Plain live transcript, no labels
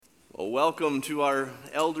Well, welcome to our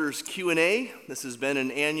Elders Q&A. This has been an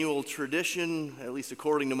annual tradition, at least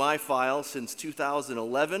according to my file, since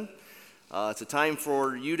 2011. It's a time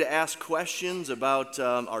for you to ask questions about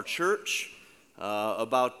our church,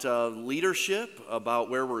 about leadership, about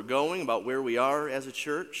where we're going, about where we are as a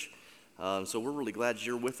church. So we're really glad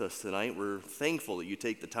you're with us tonight. We're thankful that you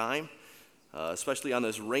take the time, especially on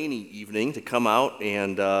this rainy evening, to come out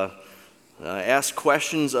and ask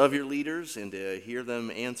questions of your leaders and to hear them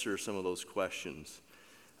answer some of those questions.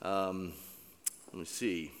 Let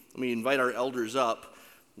me invite our elders up.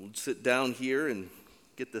 We'll sit down here and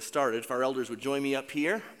get this started. If our elders would join me up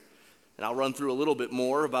here, and I'll run through a little bit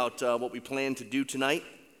more about what we plan to do tonight.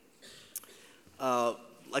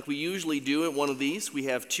 Like we usually do at one of these, we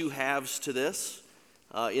have two halves to this.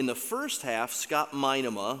 In the first half, Scott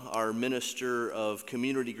Meinema, our Minister of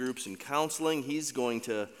Community Groups and Counseling, he's going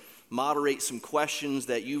to moderate some questions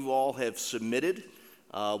that you all have submitted.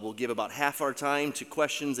 We'll give about half our time to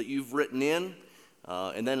questions that you've written in.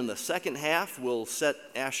 And then in the second half, we'll set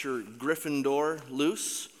Asher Gryffindor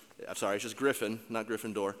loose. I'm sorry, it's just Griffin, not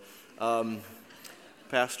Gryffindor. Our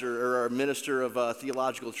Minister of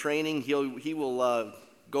Theological Training, he will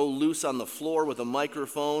go loose on the floor with a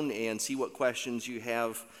microphone and see what questions you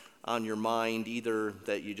have on your mind, either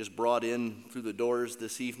that you just brought in through the doors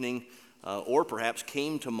this evening, or perhaps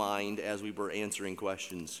came to mind as we were answering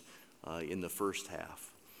questions in the first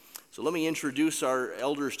half. So let me introduce our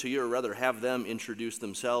elders to you, or rather have them introduce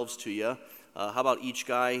themselves to you. How about each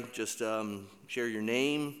guy just share your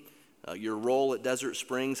name, your role at Desert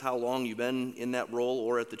Springs, how long you've been in that role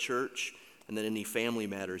or at the church, and then any family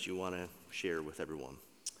matters you want to share with everyone.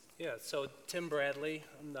 Yeah, so Tim Bradley,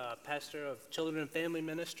 I'm the pastor of Children and Family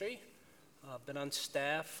Ministry. I've been on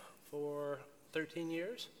staff for 13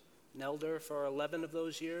 years. An elder for 11 of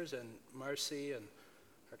those years, and Marcy and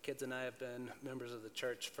our kids and I have been members of the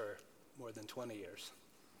church for more than 20 years.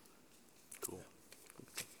 Cool.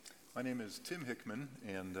 My name is Tim Hickman,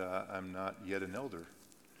 and I'm not yet an elder.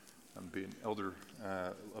 I'm being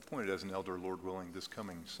appointed as an elder, Lord willing, this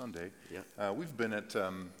coming Sunday. Yeah. We've been at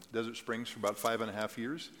Desert Springs for about 5.5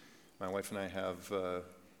 years. My wife and I have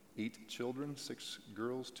 8 children, 6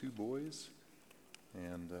 girls, 2 boys,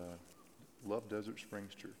 and love Desert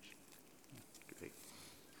Springs Church.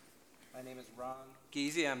 My name is Ron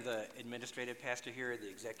Giese. I'm the administrative pastor here, the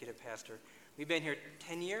executive pastor. We've been here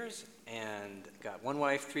 10 years and got 1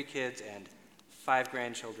 wife, 3 kids, and 5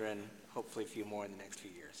 grandchildren, hopefully a few more in the next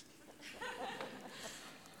few years.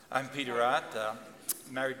 I'm Peter Art,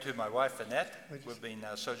 married to my wife Annette. We've been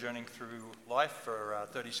sojourning through life for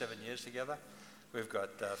 37 years together. We've got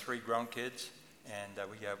 3 grown kids, and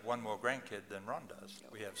we have 1 more grandkid than Ron does.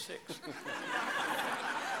 We have 6.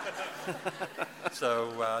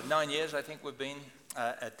 So 9 years, I think, we've been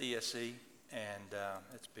at DSC, and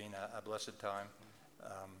it's been a blessed time.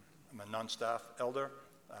 I'm a non-staff elder,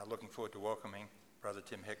 looking forward to welcoming Brother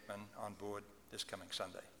Tim Hickman on board this coming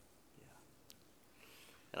Sunday. Yeah.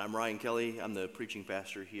 And I'm Ryan Kelly. I'm the preaching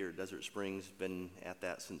pastor here at Desert Springs. Been at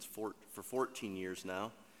that for 14 years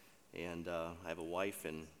now, and I have a wife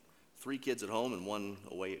and 3 kids at home and 1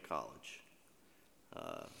 away at college.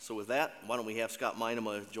 So with that, why don't we have Scott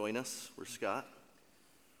Meinema join us? Where's Scott?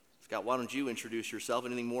 Scott, why don't you introduce yourself?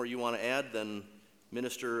 Anything more you want to add than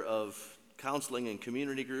Minister of Counseling and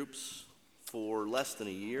Community Groups for less than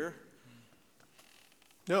a year?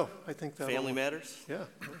 No, I think that. Family matters? Yeah.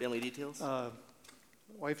 Family details?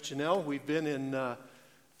 Wife Janelle, we've been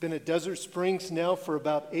at Desert Springs now for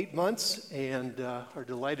about 8 months and are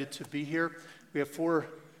delighted to be here. We have four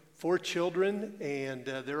children, and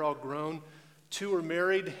they're all grown. 2 are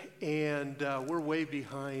married, and we're way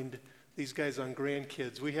behind these guys on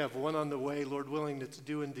grandkids. We have 1 on the way, Lord willing, that's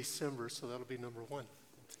due in December, so that'll be number 1.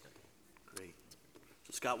 Great.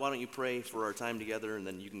 So Scott, why don't you pray for our time together, and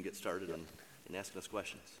then you can get started in asking us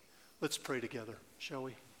questions. Let's pray together, shall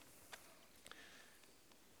we?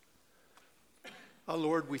 Our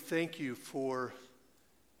Lord, we thank you for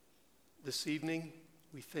this evening.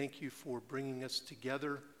 We thank you for bringing us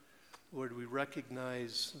together. Lord, we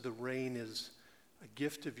recognize the rain is a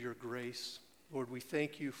gift of your grace. Lord, we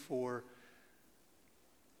thank you for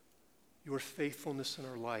your faithfulness in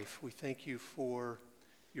our life. We thank you for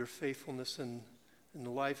your faithfulness in the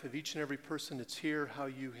life of each and every person that's here, how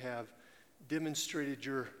you have demonstrated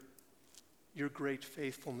your great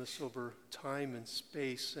faithfulness over time and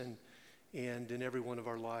space and in every one of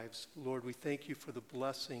our lives. Lord, we thank you for the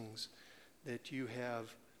blessings that you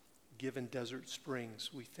have given Desert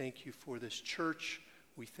Springs. We thank you for this church.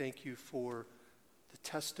 We thank you for the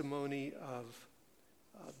testimony of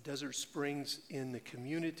Desert Springs in the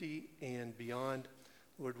community and beyond.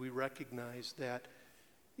 Lord, we recognize that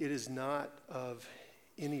it is not of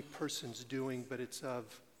any person's doing, but it's of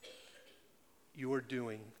your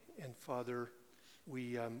doing. And Father,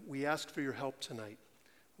 we ask for your help tonight.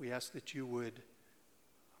 We ask that you would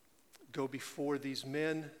go before these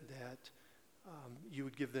men, that you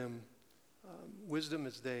would give them wisdom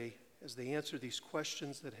as they answer these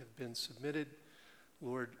questions that have been submitted.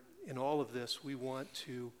 Lord, in all of this, we want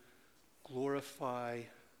to glorify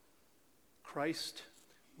Christ.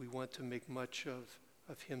 We want to make much of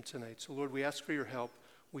him tonight. So Lord, we ask for your help.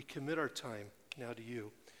 We commit our time now to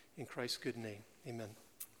you. In Christ's good name, amen.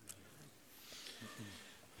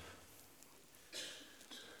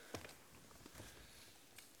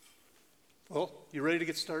 Well, you ready to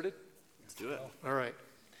get started? Let's do it. All right.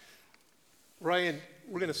 Ryan,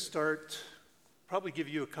 we're going to start, probably give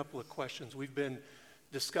you a couple of questions. We've been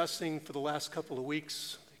discussing for the last couple of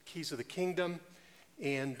weeks the keys of the kingdom,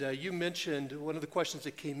 and you mentioned, one of the questions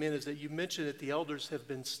that came in is that you mentioned that the elders have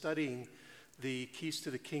been studying the keys to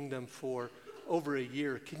the kingdom for over a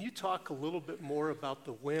year. Can you talk a little bit more about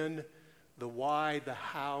the when, the why, the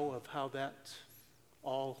how of how that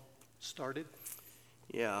all started?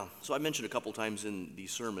 Yeah, so I mentioned a couple times in these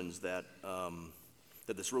sermons that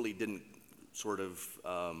that this really didn't sort of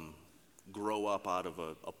grow up out of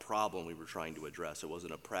a problem we were trying to address. It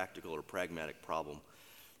wasn't a practical or pragmatic problem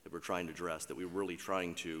that we're trying to address, that we were really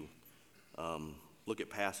trying to look at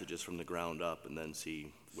passages from the ground up and then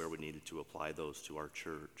see where we needed to apply those to our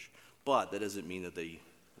church. But that doesn't mean that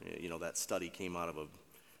that study came out of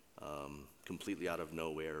completely out of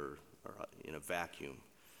nowhere or in a vacuum.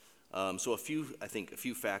 So a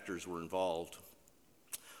few factors were involved.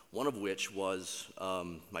 One of which was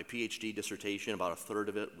my PhD dissertation. About a third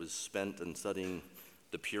of it was spent in studying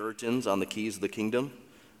the Puritans on the keys of the kingdom.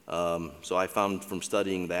 So I found from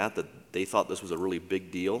studying that they thought this was a really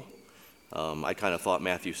big deal. I kind of thought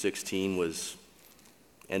Matthew 16 was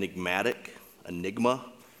enigma,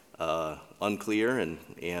 unclear,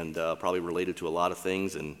 and probably related to a lot of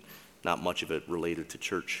things, and not much of it related to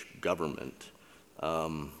church government.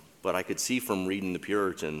 But I could see from reading the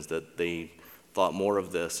Puritans that they thought more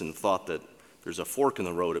of this and thought that there's a fork in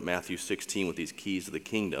the road at Matthew 16 with these keys of the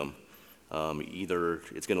kingdom. Either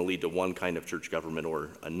it's going to lead to one kind of church government or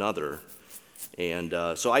another. And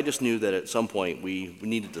so I just knew that at some point we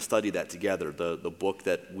needed to study that together. The book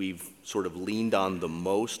that we've sort of leaned on the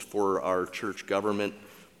most for our church government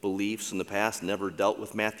beliefs in the past never dealt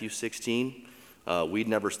with Matthew 16. We'd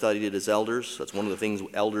never studied it as elders. That's one of the things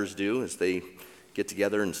elders do, is they get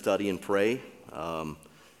together and study and pray.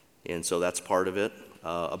 And so that's part of it.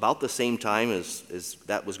 About the same time as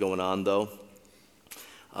that was going on, though,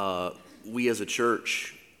 we as a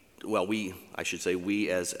church, we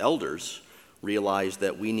as elders, realized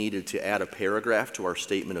that we needed to add a paragraph to our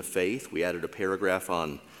statement of faith. We added a paragraph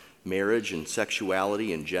on marriage and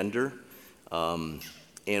sexuality and gender. And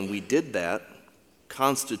we did that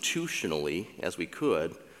constitutionally as we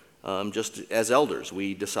could. Just as elders,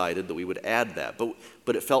 we decided that we would add that.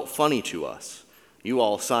 But it felt funny to us. You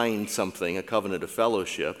all signed something, a covenant of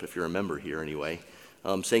fellowship, if you're a member here anyway,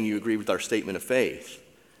 saying you agree with our statement of faith.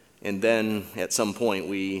 And then at some point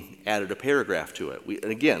we added a paragraph to it.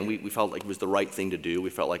 We felt like it was the right thing to do.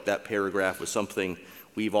 We felt like that paragraph was something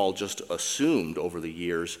we've all just assumed over the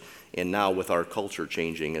years. And now with our culture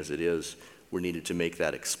changing as it is, we needed to make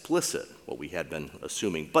that explicit, what we had been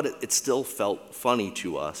assuming. But it still felt funny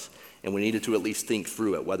to us, and we needed to at least think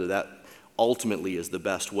through it, whether that ultimately is the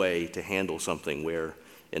best way to handle something where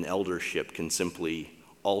an eldership can simply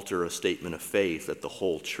alter a statement of faith that the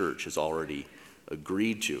whole church has already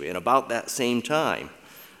agreed to. And about that same time,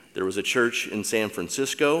 there was a church in San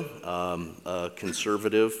Francisco, a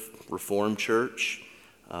conservative Reformed church,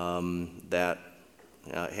 that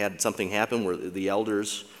had something happen where the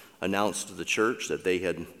elders announced to the church that they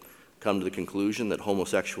had come to the conclusion that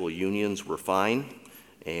homosexual unions were fine,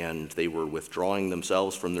 and they were withdrawing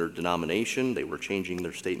themselves from their denomination. They were changing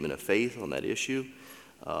their statement of faith on that issue.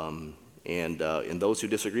 And those who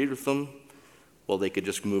disagreed with them, well, they could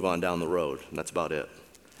just move on down the road, and that's about it.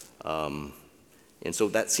 And so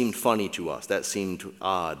that seemed funny to us. That seemed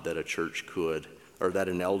odd that a church could, or that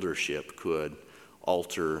an eldership could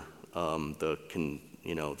alter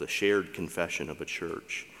the shared confession of a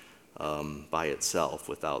church by itself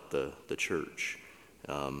without the church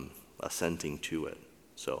assenting to it.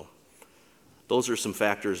 So those are some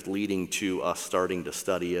factors leading to us starting to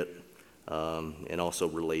study it, and also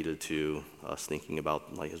related to us thinking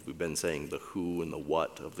about, like as we've been saying, the who and the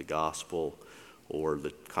what of the gospel, or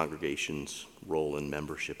the congregation's role in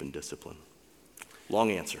membership and discipline.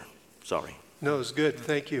 Long answer, sorry. No, it's good,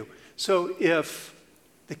 thank you. So if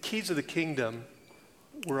the keys of the kingdom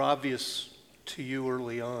were obvious to you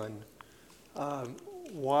early on.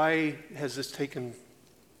 Why has this taken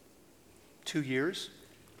 2 years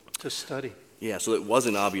to study? Yeah, so it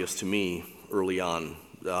wasn't obvious to me early on.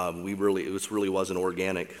 It really was an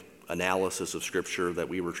organic analysis of Scripture that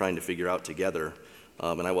we were trying to figure out together,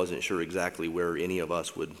 and I wasn't sure exactly where any of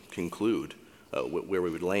us would conclude, where we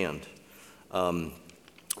would land.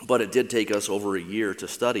 But it did take us over a year to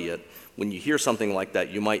study it. When you hear something like that,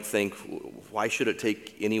 you might think, why should it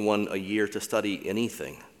take anyone a year to study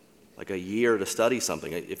anything? Like a year to study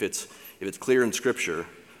something. If it's clear in Scripture,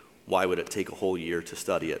 why would it take a whole year to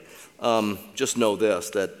study it? Just know this,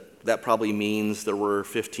 that probably means there were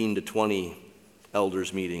 15 to 20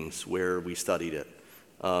 elders meetings where we studied it.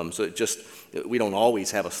 So we don't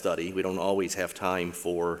always have a study. We don't always have time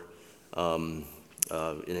for an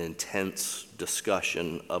intense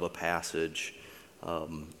discussion of a passage.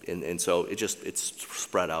 And so it's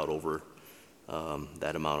spread out over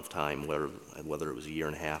that amount of time, whether it was a year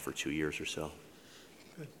and a half or 2 years or so.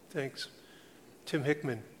 Good, thanks. Tim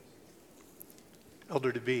Hickman,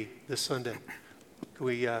 elder to be this Sunday. Can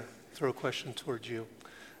we throw a question towards you?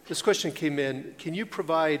 This question came in. Can you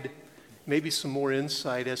provide maybe some more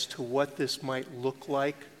insight as to what this might look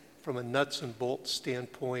like from a nuts and bolts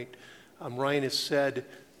standpoint? Ryan has said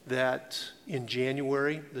that in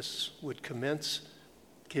January this would commence.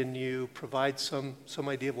 Can you provide some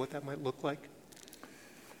idea of what that might look like?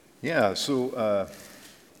 Yeah, so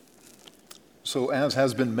as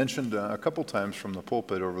has been mentioned a couple times from the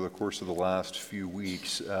pulpit over the course of the last few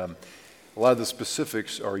weeks, a lot of the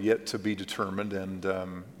specifics are yet to be determined,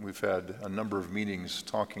 and we've had a number of meetings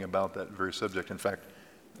talking about that very subject. In fact,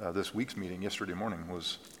 this week's meeting yesterday morning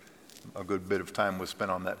was a good bit of time was spent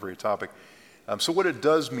on that very topic. So what it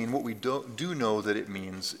does mean, what we do know that it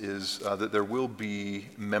means is that there will be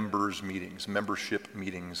membership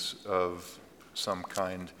meetings of some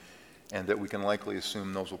kind, and that we can likely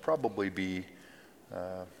assume those will probably be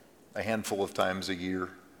a handful of times a year,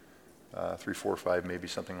 3, 4, 5, maybe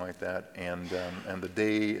something like that. And the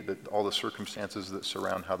day, all the circumstances that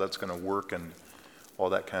surround how that's going to work and all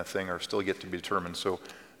that kind of thing are still yet to be determined. So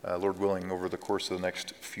Lord willing, over the course of the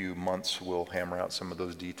next few months, we'll hammer out some of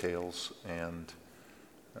those details and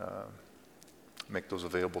make those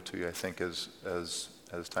available to you, I think, as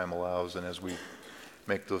time allows and as we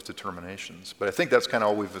make those determinations. But I think that's kind of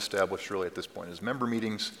all we've established really at this point, is member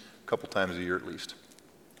meetings a couple times a year at least.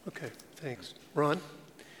 Okay, thanks. Ron?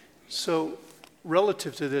 So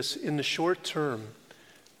relative to this, in the short term,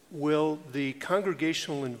 will the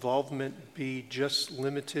congregational involvement be just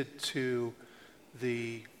limited to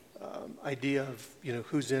the idea of,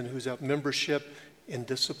 who's in, who's out, membership and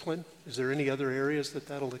discipline? Is there any other areas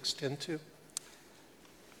that'll extend to?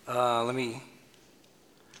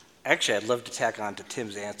 Actually, I'd love to tack on to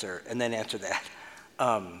Tim's answer and then answer that.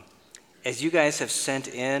 As you guys have sent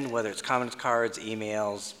in, whether it's comments cards,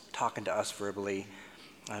 emails, talking to us verbally,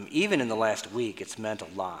 even in the last week, it's meant a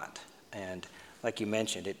lot. And like you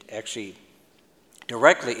mentioned, it actually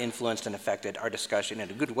directly influenced and affected our discussion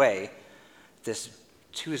in a good way this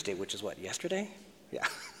Tuesday, which is what, yesterday? Yeah.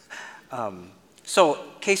 So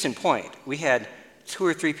case in point, we had 2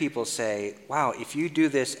 or 3 people say, wow, if you do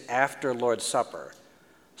this after Lord's Supper,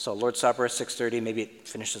 so Lord's Supper is 6:30, maybe it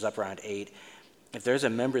finishes up around 8. If there's a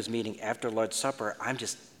members meeting after Lord's Supper,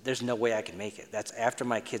 there's no way I can make it. That's after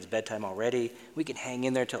my kids' bedtime already. We can hang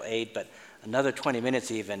in there till 8, but another 20 minutes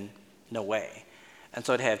even, no way. And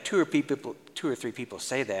so to have 2 or 3 people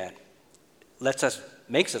say that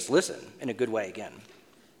makes us listen in a good way again.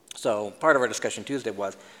 So part of our discussion Tuesday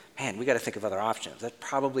was, man, we got to think of other options. That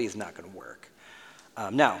probably is not going to work.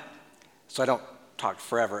 Now, so I don't talk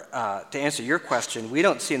forever. To answer your question, we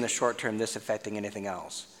don't see in the short term this affecting anything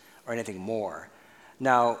else or anything more.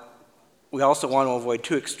 Now, we also want to avoid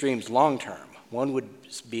 2 extremes long term. One would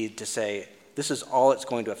be to say, this is all it's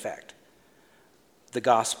going to affect. The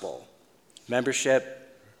gospel,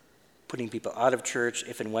 membership, putting people out of church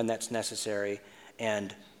if and when that's necessary,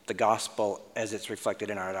 and the gospel as it's reflected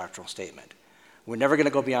in our doctrinal statement. We're never going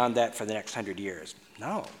to go beyond that for the next 100 years.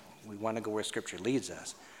 No, we want to go where Scripture leads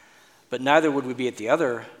us. But neither would we be at the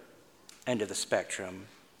other end of the spectrum,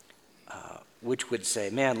 which would say,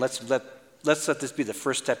 man, let's let this be the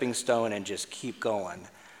first stepping stone and just keep going.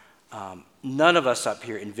 None of us up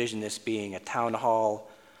here envision this being a town hall,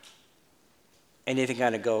 anything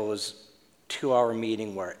kind of goes, 2-hour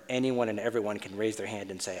meeting where anyone and everyone can raise their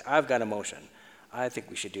hand and say, I've got a motion. I think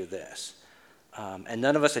we should do this. And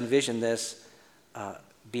none of us envision this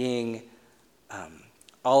being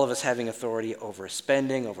all of us having authority over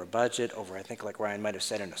spending, over budget, over, I think like Ryan might have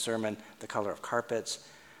said in a sermon, the color of carpets.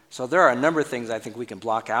 So there are a number of things I think we can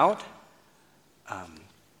block out.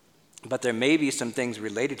 but there may be some things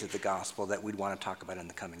related to the gospel that we'd want to talk about in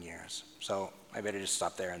the coming years. So I better just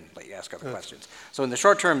stop there and let you ask other questions. So in the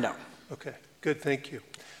short term, no. Okay, good, thank you.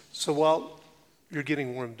 So while you're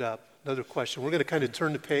getting warmed up, another question. We're going to kind of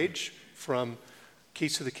turn the page from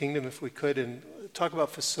Keys to the Kingdom, if we could, and talk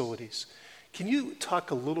about facilities. Can you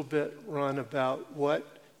talk a little bit, Ron, about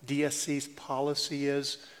what DSC's policy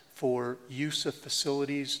is for use of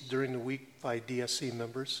facilities during the week by DSC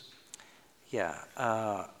members? Yeah.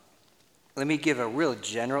 Let me give a real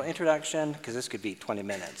general introduction, because this could be 20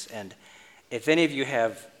 minutes. And if any of you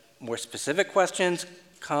have more specific questions,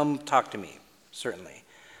 come talk to me, certainly.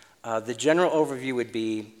 The general overview would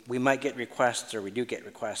be we might get requests, or we do get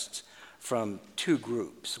requests, from two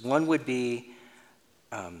groups. One would be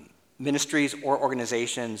ministries or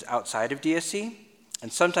organizations outside of DSC,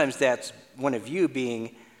 and sometimes that's one of you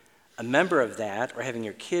being a member of that or having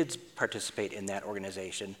your kids participate in that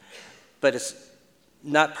organization, but it's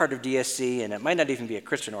not part of DSC, and it might not even be a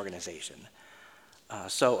Christian organization.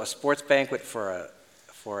 So a sports banquet for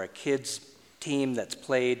a kids team that's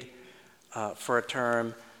played for a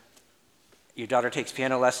term. Your daughter takes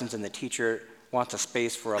piano lessons and the teacher wants a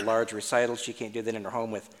space for a large recital. She can't do that in her home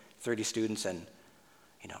with 30 students and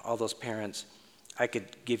all those parents. I could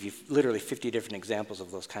give you literally 50 different examples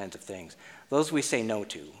of those kinds of things. Those we say no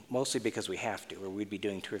to, mostly because we have to, or we'd be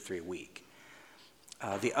doing 2 or 3 a week.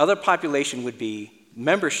 The other population would be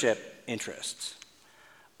membership interests.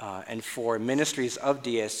 And for ministries of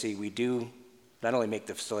DSC, we do not only make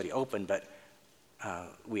the facility open, but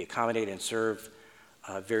we accommodate and serve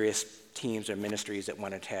various teams or ministries that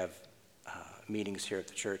wanted to have meetings here at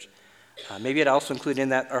the church. Maybe I'd also include in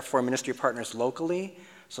that our 4 ministry partners locally.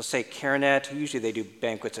 So say CareNet, usually they do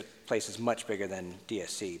banquets at places much bigger than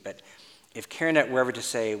DSC, but if CareNet were ever to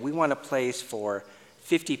say, we want a place for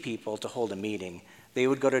 50 people to hold a meeting, they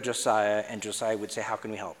would go to Josiah, and Josiah would say, how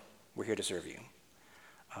can we help? We're here to serve you.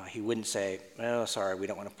 He wouldn't say, oh, sorry, we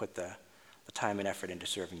don't want to put the time and effort into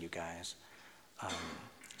serving you guys.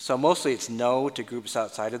 So mostly it's no to groups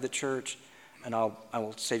outside of the church, and I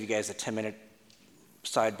will save you guys a 10-minute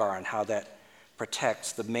sidebar on how that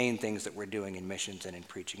protects the main things that we're doing in missions and in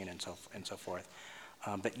preaching and so forth.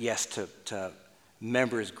 But yes, to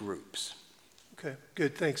members groups. Okay,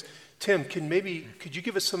 good, thanks. Tim, could you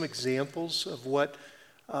give us some examples of what,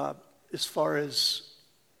 as far as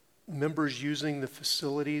members using the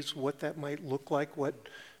facilities, what that might look like, what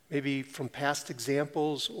maybe from past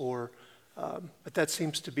examples, or, but that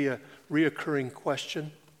seems to be a reoccurring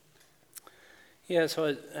question. Yeah,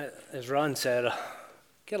 so as Ron said,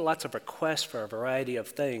 get lots of requests for a variety of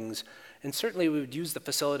things, and certainly we would use the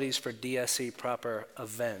facilities for DSC proper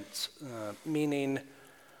events, meaning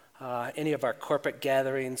any of our corporate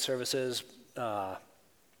gathering services,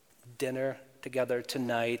 dinner together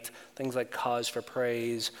tonight, things like Cause for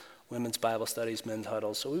Praise, women's Bible studies, men's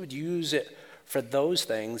huddles. So we would use it for those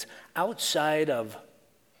things. Outside of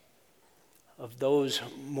those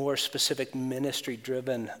more specific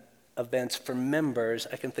ministry-driven events for members,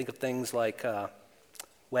 I can think of things like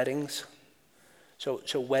weddings.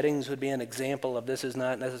 So weddings would be an example of this. Is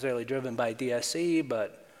not necessarily driven by DSC,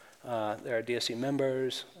 but there are DSC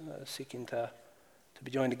members seeking to be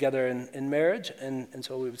joined together in marriage, and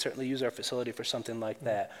so we would certainly use our facility for something like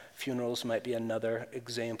that. Funerals might be another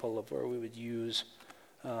example of where we would use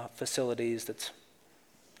facilities that's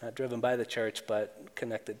not driven by the church, but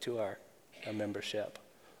connected to our membership.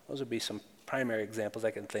 Those would be some primary examples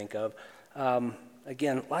I can think of.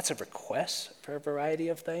 Again, lots of requests for a variety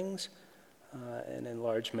of things, and in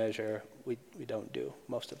large measure, we don't do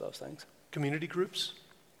most of those things. Community groups?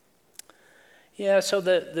 Yeah, so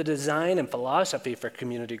the design and philosophy for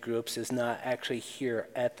community groups is not actually here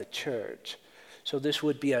at the church. So this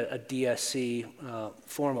would be a DSC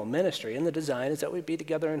formal ministry, and the design is that we'd be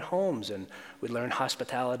together in homes, and we'd learn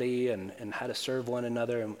hospitality and how to serve one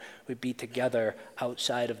another, and we'd be together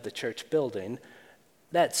outside of the church building.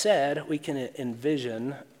 That said, we can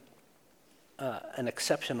envision an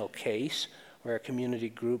exceptional case where a community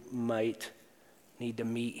group might need to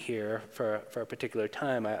meet here for a particular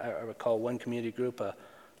time. I recall one community group a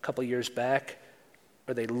couple years back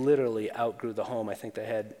where they literally outgrew the home. I think they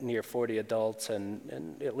had near 40 adults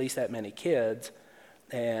and at least that many kids.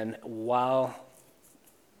 And while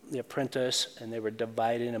the apprentice and they were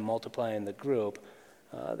dividing and multiplying the group,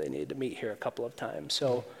 they needed to meet here a couple of times.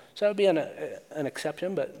 So that would be an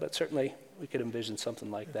exception, but certainly we could envision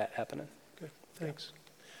something like that happening. Okay, thanks.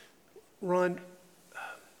 Ron,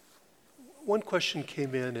 one question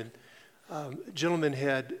came in, and a gentleman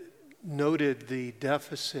had noted the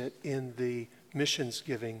deficit in the missions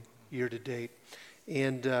giving year to date.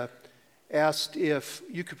 And asked if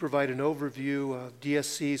you could provide an overview of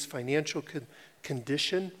DSC's financial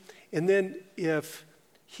condition, and then if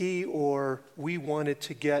he or we wanted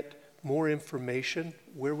to get more information,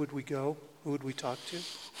 where would we go? Who would we talk to?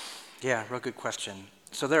 Yeah, real good question.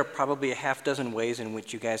 So there are probably a half dozen ways in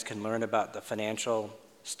which you guys can learn about the financial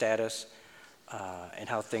status and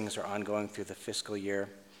how things are ongoing through the fiscal year.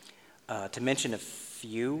 To mention a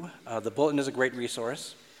few, the bulletin is a great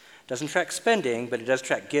resource. Doesn't track spending, but it does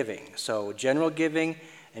track giving. So general giving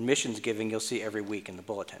and missions giving you'll see every week in the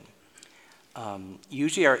bulletin.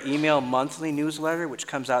 Usually our email monthly newsletter, which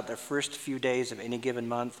comes out the first few days of any given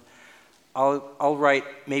month, I'll write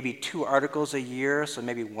maybe 2 articles a year, so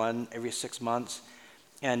maybe 1 every 6 months.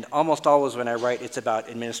 And almost always when I write, it's about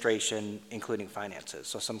administration, including finances,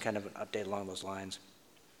 so some kind of an update along those lines.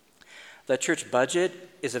 The church budget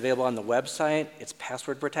is available on the website. It's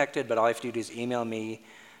password protected, but all you have to do is email me,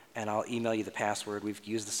 and I'll email you the password. We've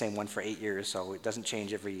used the same one for 8 years, so it doesn't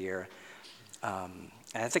change every year. And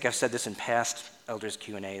I think I've said this in past elders'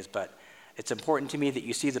 Q&As, but it's important to me that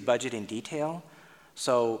you see the budget in detail.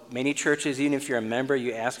 So many churches, even if you're a member,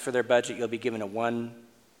 you ask for their budget, you'll be given a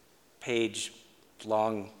 1-page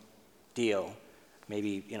long deal,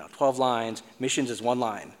 maybe 12 lines. Missions is 1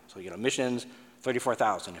 line. So missions,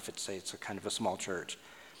 $34,000 if it's a kind of a small church.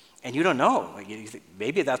 And you don't know. You think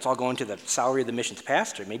maybe that's all going to the salary of the missions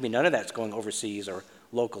pastor. Maybe none of that's going overseas or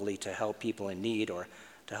locally to help people in need or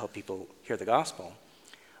to help people hear the gospel.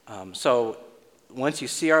 So once you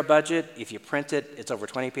see our budget, if you print it, it's over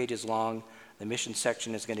 20 pages long. The mission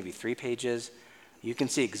section is going to be 3 pages. You can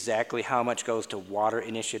see exactly how much goes to water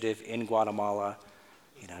initiative in Guatemala.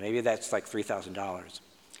 Maybe that's like $3,000.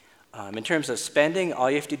 In terms of spending,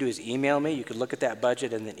 all you have to do is email me. You could look at that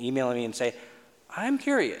budget and then email me and say, I'm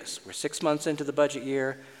curious, we're 6 months into the budget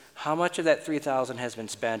year, how much of that $3,000 has been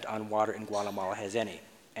spent on water in Guatemala, has any?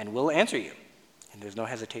 And we'll answer you. And there's no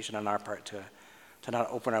hesitation on our part to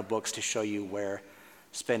not open our books to show you where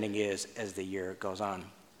spending is as the year goes on.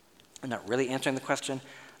 I'm not really answering the question.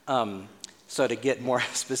 So to get more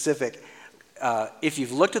specific, if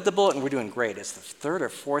you've looked at the bulletin, we're doing great. It's the 3rd or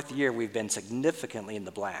 4th year we've been significantly in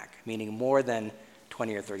the black, meaning more than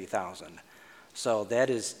 20 or 30,000. So that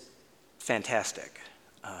is fantastic.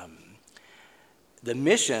 The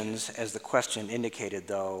missions, as the question indicated,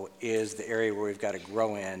 though, is the area where we've got to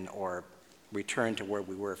grow in or return to where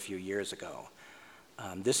we were a few years ago.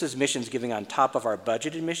 This is missions giving on top of our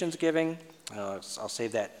budgeted missions giving. I'll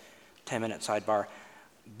save that 10-minute sidebar.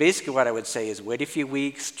 Basically what I would say is wait a few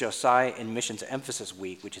weeks. Josiah in Missions Emphasis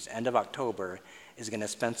Week, which is end of October, is going to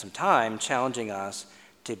spend some time challenging us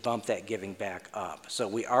to bump that giving back up. So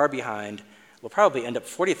we are behind. We'll probably end up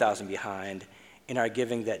 40,000 behind in our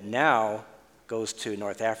giving that now goes to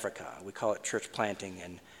North Africa. We call it church planting,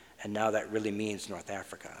 and now that really means North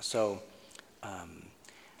Africa. So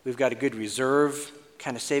we've got a good reserve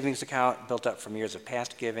kind of savings account built up from years of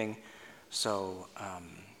past giving. So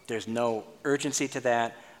there's no urgency to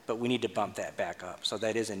that, but we need to bump that back up. So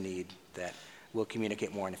that is a need that we'll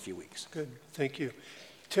communicate more in a few weeks. Good, thank you.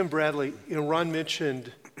 Tim Bradley, Ron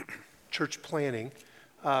mentioned church planning.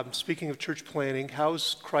 Speaking of church planning,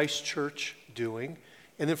 how's Christ Church doing?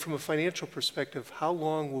 And then from a financial perspective, how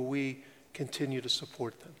long will we continue to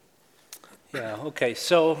support them? Yeah, okay,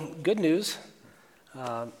 so good news.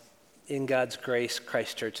 In God's grace,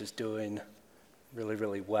 Christ Church is doing really,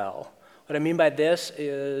 really well. What I mean by this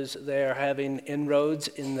is they're having inroads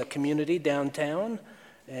in the community downtown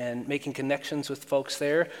and making connections with folks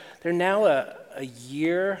there. They're now a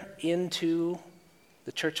year into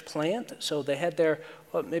the church plant, so they had their,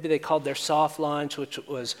 what maybe they called their soft launch, which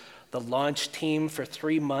was the launch team for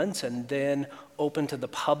 3 months and then open to the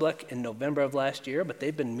public in November of last year, but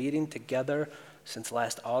they've been meeting together since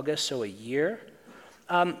last August, so a year.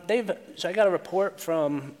 So I got a report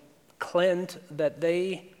from Clint that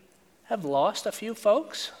they have lost a few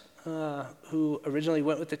folks who originally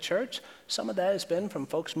went with the church. Some of that has been from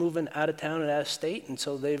folks moving out of town and out of state, and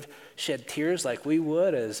so they've shed tears like we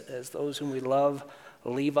would as those whom we love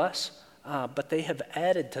leave us. But they have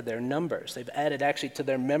added to their numbers. They've added actually to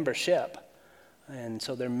their membership. And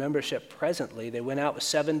so their membership presently, they went out with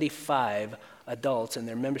 75 adults, and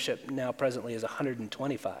their membership now presently is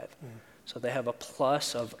 125. So they have a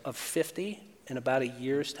plus of 50 in about a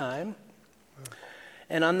year's time.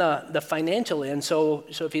 And on the financial end, so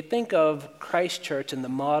if you think of Christ Church and the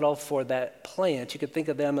model for that plant, you could think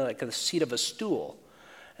of them like the seat of a stool.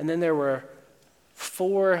 And then there were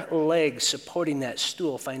 4 legs supporting that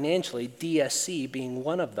stool financially, DSC being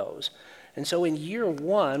one of those. And so in year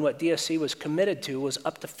 1, what DSC was committed to was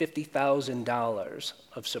up to $50,000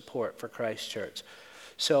 of support for Christ Church.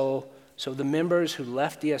 So So the members who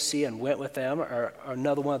left DSC and went with them are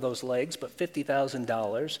another one of those legs, but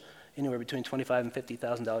 $50,000, anywhere between $25,000 and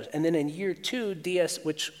 $50,000. And then in year 2,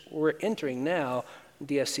 which we're entering now,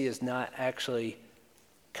 DSC is not actually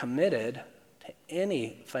committed to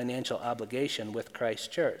any financial obligation with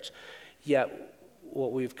Christ Church. Yet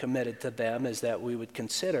what we've committed to them is that we would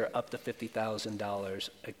consider up to $50,000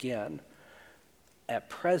 again. At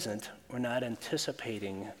present, we're not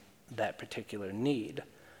anticipating that particular need.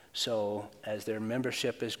 So as their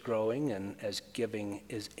membership is growing and as giving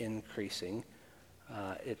is increasing,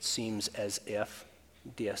 it seems as if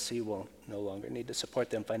DSC will no longer need to support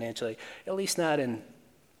them financially, at least not in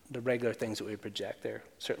the regular things that we project. There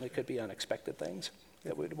certainly could be unexpected things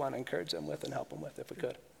that we'd want to encourage them with and help them with if we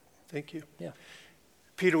could. Thank you. Yeah.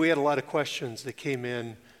 Peter, we had a lot of questions that came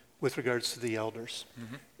in with regards to the elders.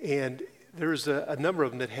 And there's a number of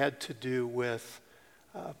them that had to do with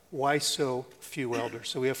why so few elders.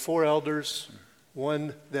 So we have 4 elders.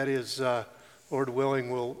 One that is, Lord willing,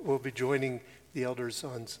 will be joining the elders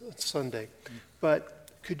on Sunday. But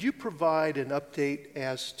could you provide an update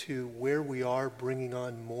as to where we are bringing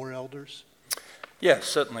on more elders? Yes,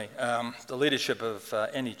 certainly. The leadership of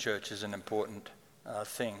any church is an important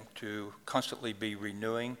thing to constantly be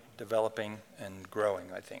renewing, developing, and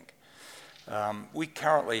growing, I think. We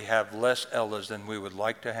currently have less elders than we would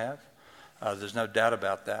like to have. There's no doubt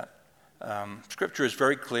about that. Scripture is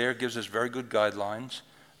very clear, gives us very good guidelines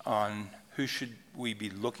on who should we be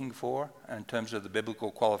looking for in terms of the biblical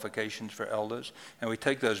qualifications for elders, and we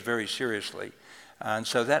take those very seriously. And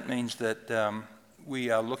so that means that we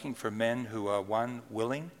are looking for men who are, one,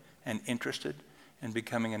 willing and interested in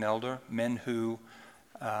becoming an elder, men who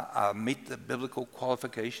meet the biblical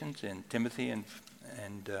qualifications in Timothy and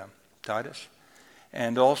Titus,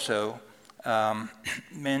 and also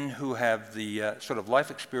men who have the sort of life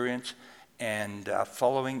experience and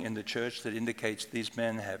following in the church that indicates these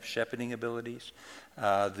men have shepherding abilities,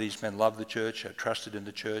 these men love the church, are trusted in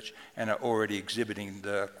the church, and are already exhibiting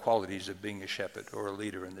the qualities of being a shepherd or a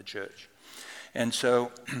leader in the church. And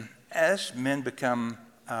so as men become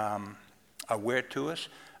aware to us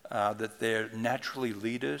that they're naturally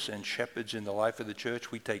leaders and shepherds in the life of the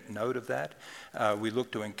church, we take note of that. We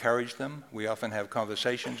look to encourage them. We often have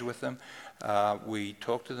conversations with them. We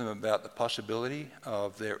talk to them about the possibility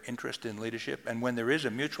of their interest in leadership. And when there is a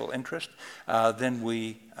mutual interest, then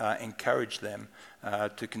we encourage them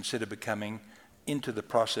to consider becoming into the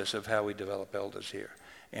process of how we develop elders here.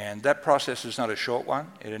 And that process is not a short one.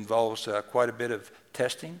 It involves quite a bit of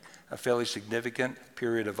testing, a fairly significant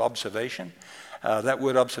period of observation. That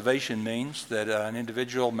word observation means that an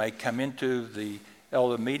individual may come into the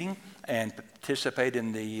elder meeting and participate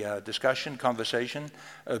in the discussion, conversation,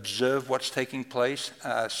 observe what's taking place,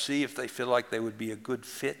 see if they feel like they would be a good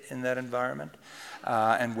fit in that environment,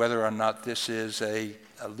 and whether or not this is a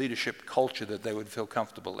leadership culture that they would feel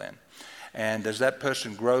comfortable in. And as that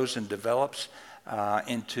person grows and develops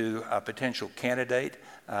into a potential candidate,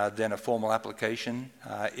 then a formal application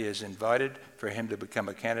is invited for him to become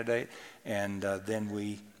a candidate, and then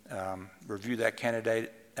we review that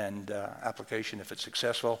candidate and application. If it's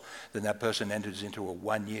successful, then that person enters into a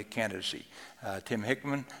one-year candidacy. Tim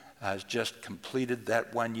Hickman has just completed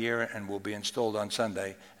that 1 year and will be installed on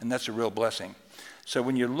Sunday, and that's a real blessing. So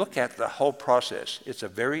when you look at the whole process, it's a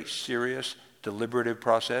very serious, deliberative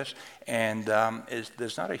process, and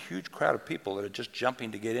there's not a huge crowd of people that are just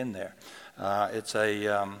jumping to get in there. It's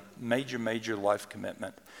a major, major life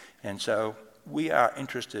commitment. And so we are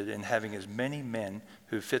interested in having as many men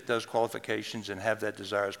who fit those qualifications and have that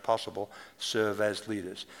desire as possible serve as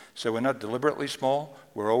leaders. So we're not deliberately small.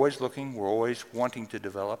 We're always looking. We're always wanting to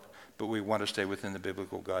develop, but we want to stay within the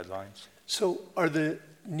biblical guidelines. So are the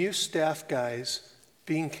new staff guys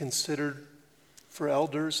being considered for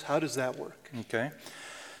elders? How does that work? Okay.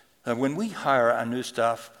 When we hire a new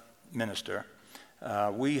staff minister,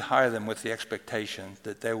 we hire them with the expectation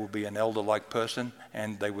that they will be an elder-like person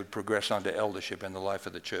and they would progress onto eldership in the life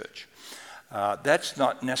of the church. That's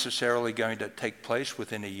not necessarily going to take place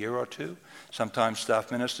within a year or two. Sometimes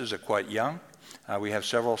staff ministers are quite young. We have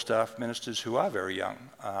several staff ministers who are very young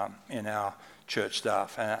in our church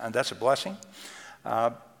staff, and that's a blessing.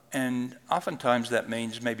 And oftentimes that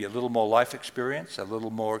means maybe a little more life experience, a little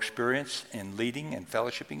more experience in leading and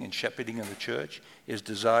fellowshipping and shepherding in the church is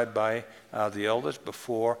desired by the elders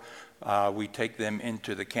before we take them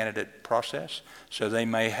into the candidate process. So they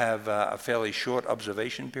may have a fairly short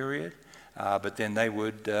observation period, but then they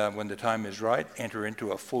would, when the time is right, enter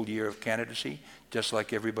into a full year of candidacy, just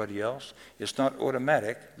like everybody else. It's not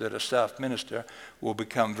automatic that a staff minister will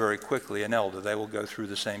become very quickly an elder. They will go through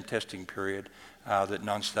the same testing period that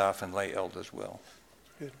non-staff and lay elders will.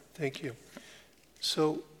 Good, thank you.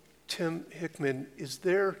 So, Tim Hickman, is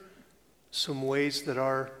there some ways that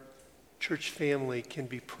our church family can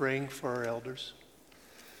be praying for our elders?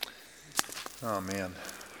 Oh, man.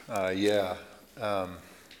 Yeah.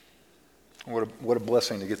 What a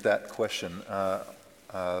blessing to get that question.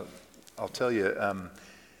 I'll tell you,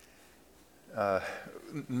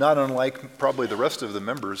 not unlike probably the rest of the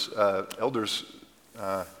members, elders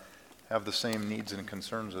have the same needs and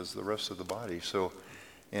concerns as the rest of the body. So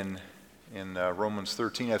in Romans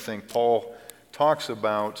 13, I think Paul talks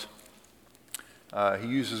about,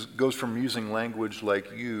 goes from using language like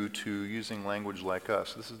you to using language like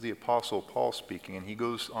us. This is the Apostle Paul speaking, and he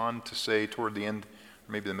goes on to say toward the end,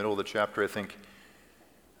 or maybe the middle of the chapter, I think,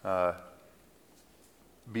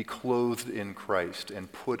 be clothed in Christ and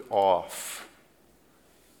put off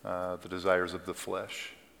the desires of the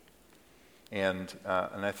flesh. And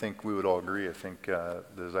I think we would all agree, I think the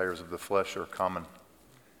desires of the flesh are common.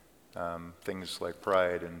 Things like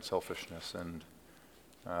pride and selfishness and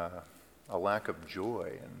a lack of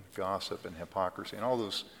joy and gossip and hypocrisy and all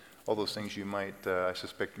those things you might, I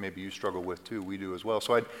suspect maybe you struggle with too. We do as well.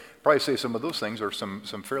 So I'd probably say some of those things are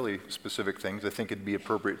some fairly specific things. I think it'd be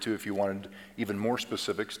appropriate too if you wanted even more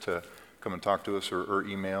specifics to come and talk to us or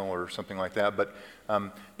email or something like that. But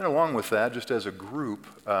along with that, just as a group,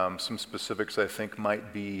 some specifics I think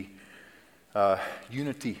might be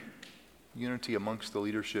unity amongst the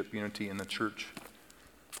leadership, unity in the church,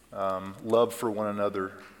 love for one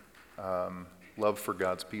another, love for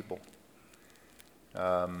God's people,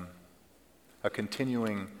 a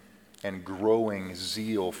continuing and growing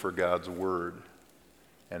zeal for God's word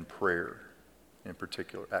and prayer in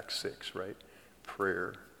particular. Acts 6, right?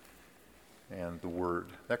 Prayer and the word,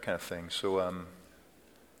 that kind of thing. So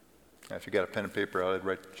if you got a pen and paper, I'd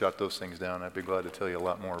jot those things down. I'd be glad to tell you a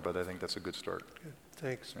lot more, but I think that's a good start. Good,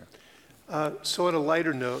 thanks. Yeah. So on a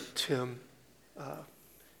lighter note, Tim,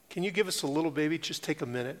 can you give us a little, maybe just take a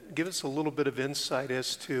minute, give us a little bit of insight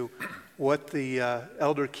as to what the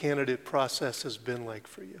elder candidate process has been like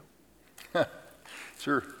for you?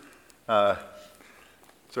 Sure.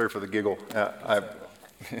 Sorry for the giggle. Right.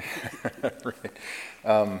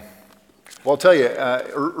 Well, I'll tell you,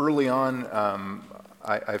 early on,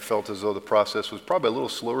 I felt as though the process was probably a little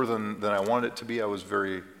slower than I wanted it to be. I was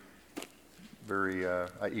very,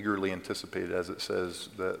 I eagerly anticipated, as it says,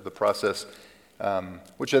 the process,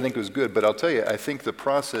 which I think was good. But I'll tell you, I think the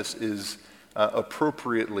process is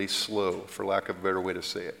appropriately slow, for lack of a better way to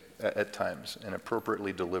say it, at times, and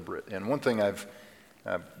appropriately deliberate. And one thing I've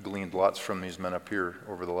gleaned lots from these men up here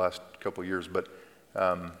over the last couple of years, but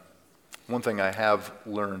one thing I have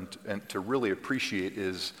learned and to really appreciate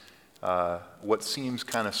is what seems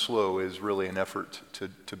kind of slow is really an effort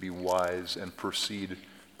to be wise and proceed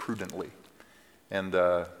prudently. And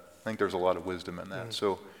I think there's a lot of wisdom in that.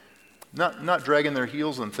 So not dragging their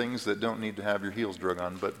heels on things that don't need to have your heels drug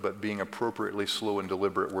on, but being appropriately slow and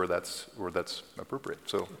deliberate where that's appropriate.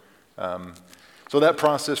 So so that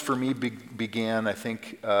process for me began, I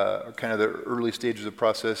think, kind of the early stages of the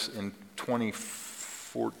process in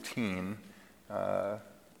 2014,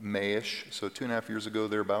 May-ish, so 2.5 years ago,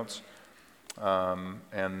 thereabouts.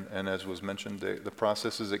 And as was mentioned, the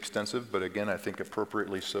process is extensive, but again, I think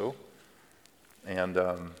appropriately so. And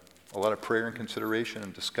a lot of prayer and consideration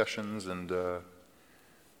and discussions, and a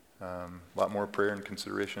lot more prayer and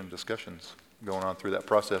consideration and discussions going on through that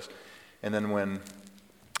process. And then when,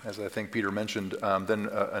 as I think Peter mentioned, then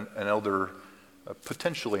an elder,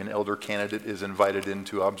 potentially an elder candidate, is invited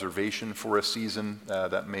into observation for a season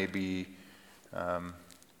that may be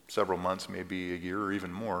several months, maybe a year or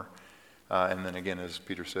even more. And then again, as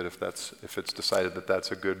Peter said, if it's decided that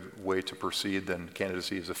that's a good way to proceed, then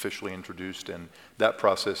candidacy is officially introduced, and that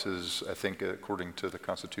process is, I think, according to the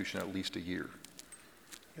Constitution, at least a year.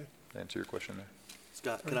 Okay. To answer your question there.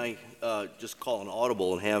 Scott, can I just call an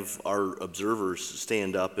audible and have our observers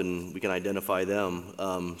stand up and we can identify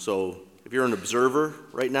them? So if you're an observer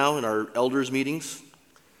right now in our elders meetings,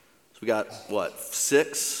 so we got,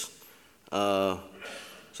 6? So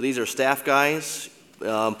these are staff guys,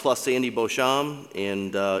 plus Sandy Beauchamp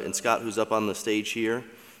and Scott, who's up on the stage here.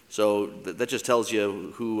 So that just tells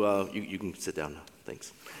you who, you can sit down now,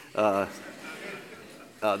 thanks.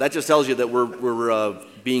 That just tells you that we're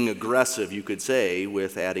being aggressive, you could say,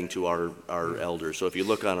 with adding to our elders. So if you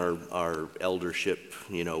look on our eldership,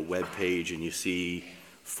 webpage, and you see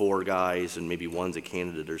 4 guys and maybe one's a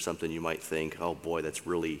candidate or something, you might think, oh boy, that's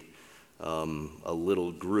really a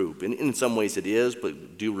little group. And in some ways it is,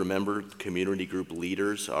 but do remember community group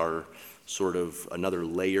leaders are sort of another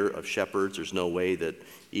layer of shepherds. There's no way that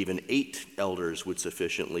even 8 elders would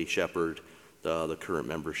sufficiently shepherd the current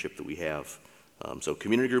membership that we have. So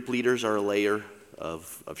community group leaders are a layer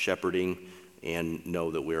of shepherding, and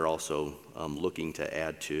know that we're also looking to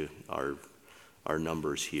add to our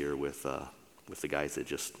numbers here with the guys that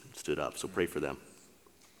just stood up. So pray for them.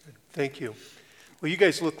 Thank you. Well, you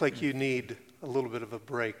guys look like you need a little bit of a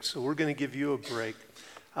break, so we're going to give you a break.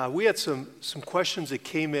 We had some questions that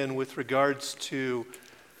came in with regards to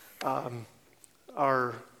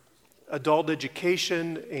our adult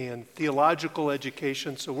education and theological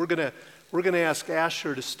education. So we're going to ask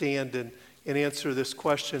Asher to stand and answer this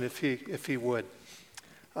question if he would.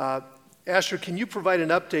 Asher, can you provide an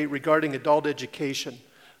update regarding adult education?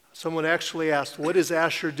 Someone actually asked, what is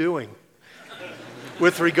Asher doing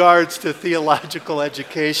with regards to theological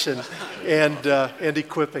education and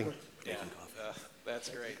equipping? Yeah, that's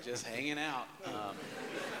great. Just hanging out.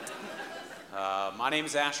 My name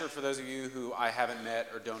is Asher. For those of you who I haven't met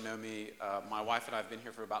or don't know me, my wife and I have been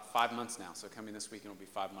here for about 5 months now. So coming this weekend will be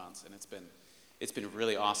 5 months, and it's been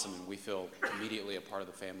really awesome, and we feel immediately a part of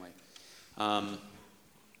the family.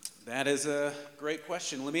 That is a great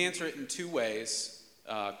question. Let me answer it in 2 ways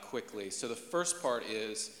quickly. So the first part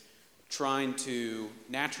is trying to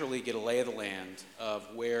naturally get a lay of the land of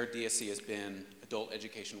where DSC has been adult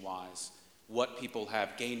education-wise, what people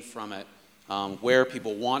have gained from it, where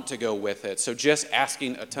people want to go with it. So just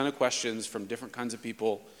asking a ton of questions from different kinds of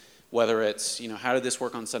people, whether it's, how did this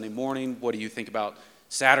work on Sunday morning? What do you think about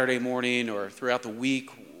Saturday morning or throughout the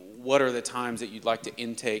week? What are the times that you'd like to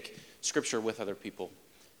intake Scripture with other people?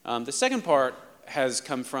 The second part has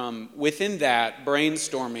come from within that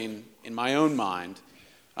brainstorming in my own mind,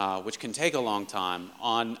 which can take a long time,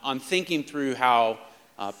 on thinking through how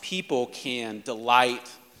people can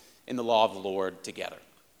delight in the law of the Lord together.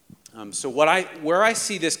 So where I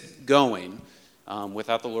see this going,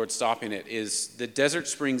 without the Lord stopping it, is the Desert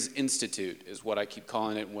Springs Institute is what I keep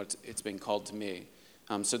calling it and what it's been called to me.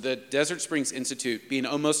 So the Desert Springs Institute being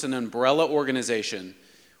almost an umbrella organization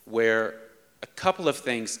where a couple of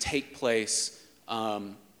things take place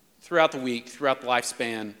throughout the week, throughout the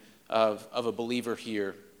lifespan of a believer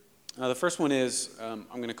here. The first one is, I'm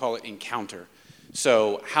going to call it encounter.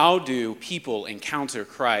 So how do people encounter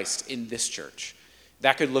Christ in this church?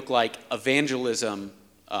 That could look like evangelism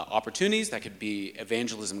opportunities. That could be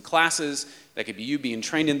evangelism classes. That could be you being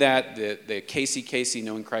trained in that. The KC,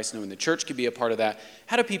 Knowing Christ, Knowing the Church, could be a part of that.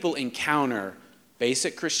 How do people encounter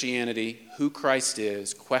basic Christianity, who Christ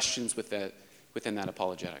is, questions within that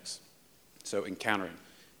apologetics? So encountering.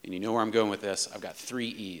 And you know where I'm going with this. I've got 3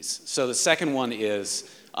 E's. So the second one is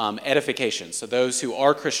edification. So those who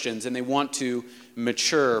are Christians and they want to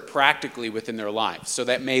mature practically within their life. So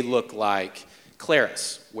that may look like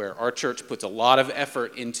Claris, where our church puts a lot of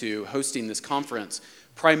effort into hosting this conference,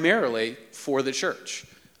 primarily for the church.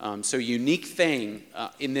 So unique thing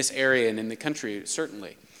in this area and in the country,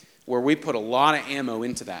 certainly, where we put a lot of ammo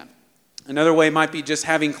into that. Another way might be just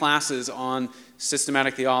having classes on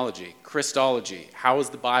systematic theology, Christology. How has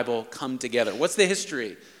the Bible come together? What's the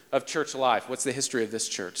history of church life? What's the history of this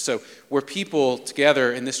church? So where people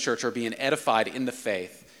together in this church are being edified in the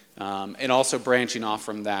faith, and also branching off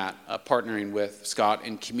from that, partnering with Scott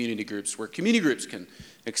in community groups, where community groups can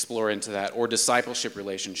explore into that, or discipleship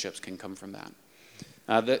relationships can come from that.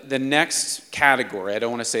 The next category, I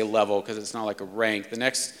don't want to say level because it's not like a rank, the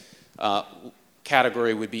next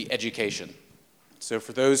category would be education. So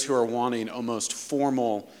for those who are wanting almost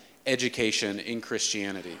formal education in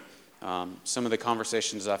Christianity, some of the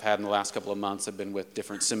conversations I've had in the last couple of months have been with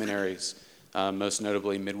different seminaries, most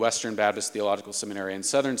notably Midwestern Baptist Theological Seminary and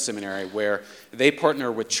Southern Seminary, where they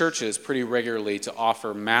partner with churches pretty regularly to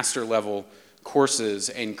offer master level courses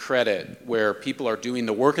and credit where people are doing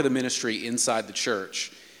the work of the ministry inside the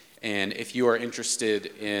church. And if you are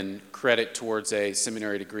interested in credit towards a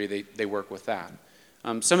seminary degree, they work with that.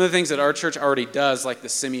 Some of the things that our church already does, like the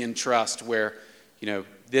Simeon Trust, where,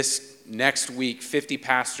 this next week, 50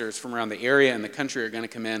 pastors from around the area and the country are going to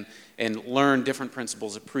come in and learn different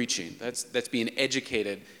principles of preaching. That's being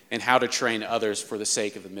educated in how to train others for the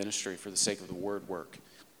sake of the ministry, for the sake of the word work.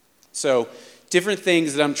 So different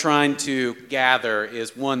things that I'm trying to gather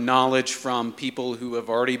is, one, knowledge from people who have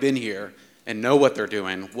already been here and know what they're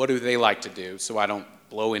doing. What do they like to do, so I don't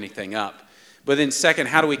blow anything up? But then second,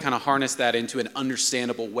 how do we kind of harness that into an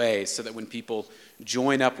understandable way so that when people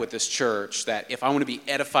join up with this church, that if I want to be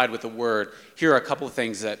edified with the word, here are a couple of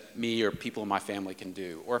things that me or people in my family can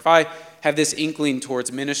do. Or if I have this inkling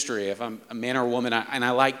towards ministry, if I'm a man or a woman and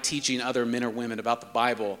I like teaching other men or women about the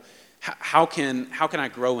Bible, how can I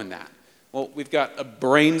grow in that? Well, we've got a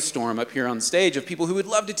brainstorm up here on stage of people who would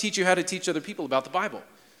love to teach you how to teach other people about the Bible.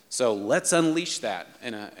 So let's unleash that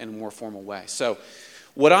in a more formal way. So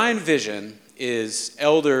what I envision is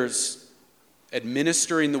elders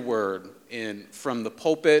administering the word from the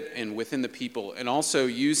pulpit and within the people, and also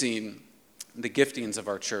using the giftings of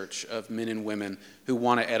our church of men and women who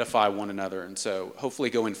want to edify one another. And so hopefully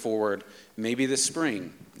going forward, maybe this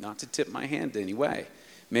spring, not to tip my hand anyway,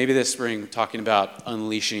 maybe this spring talking about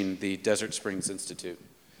unleashing the Desert Springs Institute.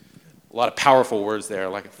 A lot of powerful words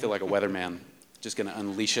there. I feel like a weatherman, just going to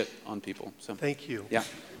unleash it on people. So Thank you. yeah.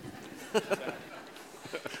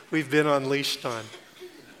 We've been unleashed on.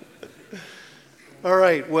 All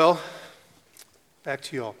right, well, back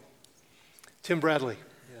to you all. Tim Bradley.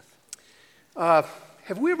 Yes.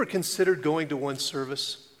 Have we ever considered going to one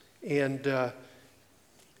service? And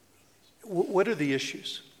what are the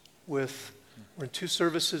issues with, we're in two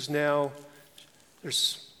services now.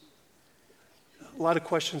 There's a lot of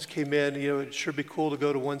questions came in. It'd sure be cool to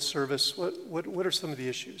go to one service. What are some of the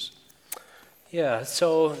issues? Yeah,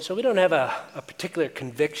 so we don't have a particular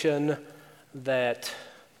conviction that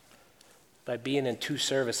by being in two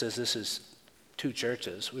services, this is two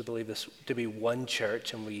churches. We believe this to be one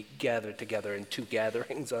church, and we gather together in two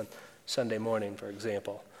gatherings on Sunday morning, for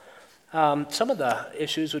example. Some of the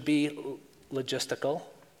issues would be logistical.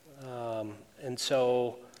 And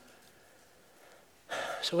so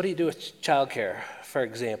what do you do with childcare, for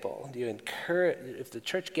example? Do you encourage, if the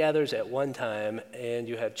church gathers at one time and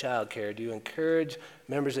you have childcare, do you encourage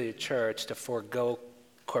members of your church to forego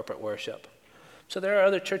corporate worship? So there are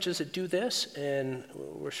other churches that do this, and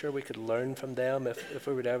we're sure we could learn from them if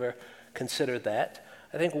we would ever consider that.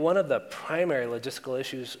 I think one of the primary logistical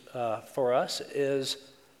issues for us is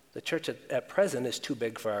the church at present is too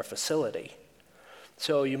big for our facility.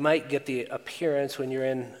 So you might get the appearance when you're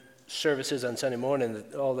in services on Sunday morning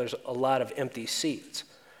that, there's a lot of empty seats.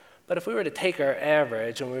 But if we were to take our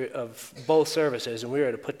average of both services and we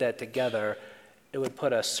were to put that together, it would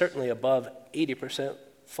put us certainly above 80%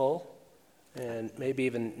 full and maybe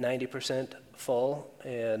even 90% full.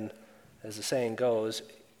 And as the saying goes,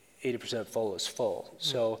 80% full is full.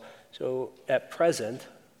 So at present,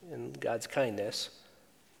 in God's kindness,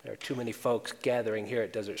 there are too many folks gathering here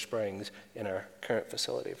at Desert Springs in our current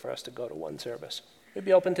facility for us to go to one service. We'd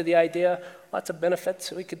be open to the idea. Lots of benefits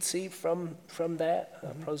that we could see from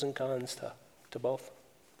that, pros and cons to both.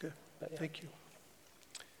 Good, yeah. Thank you.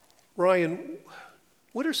 Ryan,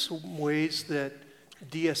 what are some ways that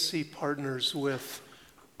DSC partners with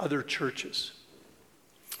other churches?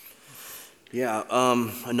 Yeah,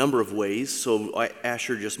 a number of ways. So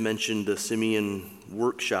Asher just mentioned the Simeon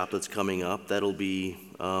workshop that's coming up. That'll be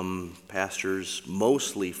pastors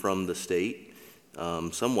mostly from the state,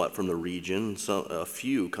 somewhat from the region, a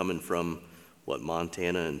few coming from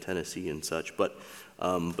Montana and Tennessee and such. But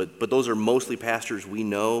those are mostly pastors we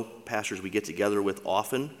know, pastors we get together with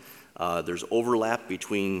often. There's overlap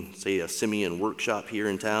between, say, a Simeon workshop here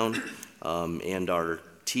in town and our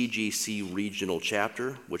TGC regional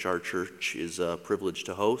chapter, which our church is privileged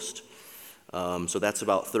to host. So that's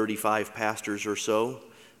about 35 pastors or so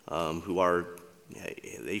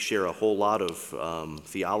they share a whole lot of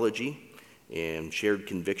theology and shared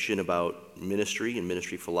conviction about ministry and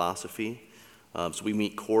ministry philosophy. So we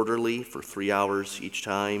meet quarterly for 3 hours each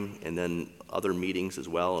time, and then other meetings as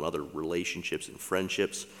well, and other relationships and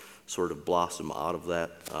friendships sort of blossom out of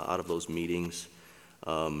that, out of those meetings.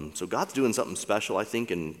 So God's doing something special, I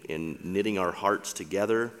think, in knitting our hearts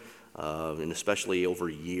together, and especially over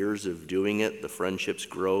years of doing it, the friendships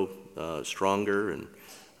grow stronger, and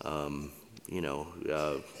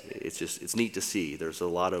it's neat to see. There's a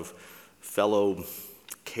lot of fellow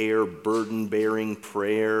care, burden bearing,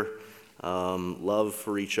 prayer, love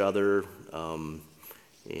for each other, and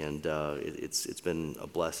it's been a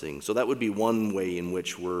blessing. So that would be one way in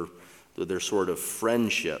which there's sort of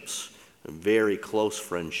friendships, very close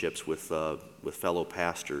friendships with fellow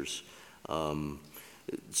pastors.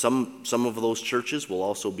 Some of those churches will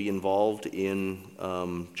also be involved in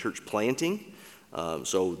church planting.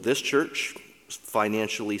 So this church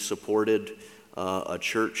financially supported a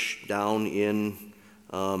church down in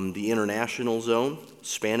the international zone,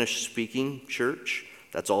 Spanish-speaking church.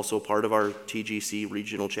 That's also part of our TGC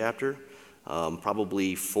regional chapter.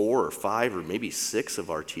 Probably 4 or 5 or maybe 6 of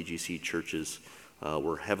our TGC churches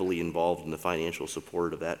were heavily involved in the financial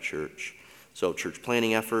support of that church. So church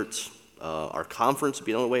planning efforts, our conference would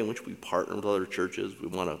be another way in which we partner with other churches. We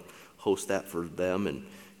want to host that for them and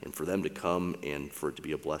for them to come and for it to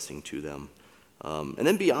be a blessing to them. And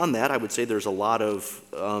then beyond that, I would say there's a lot of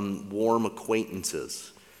warm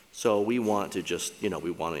acquaintances. So we want to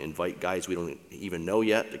we want to invite guys we don't even know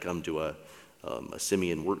yet to come to a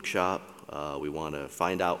Simeon workshop. We want to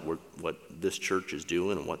find out what this church is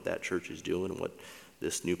doing and what that church is doing and what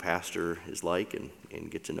this new pastor is like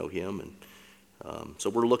and get to know him. So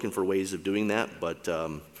we're looking for ways of doing that, but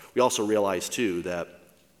we also realize too that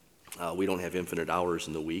we don't have infinite hours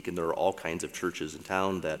in the week, and there are all kinds of churches in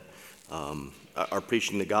town that are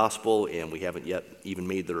preaching the gospel, and we haven't yet even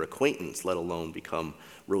made their acquaintance, let alone become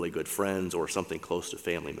really good friends or something close to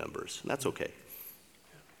family members, and that's okay.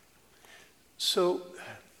 So,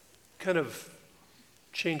 kind of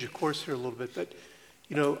change of course here a little bit, but,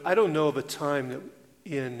 you know, I don't know of a time that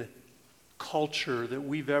in culture that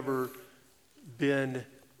we've ever been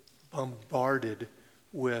bombarded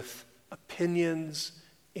with opinions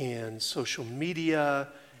and social media,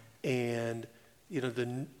 and, you know,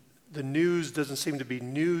 the news doesn't seem to be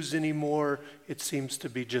news anymore. It seems to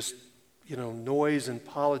be just, you know, noise and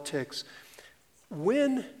politics.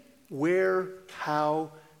 When, where,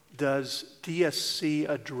 how does DSC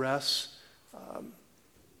address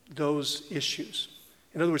those issues?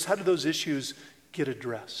 In other words, how do those issues get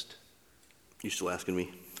addressed? You still asking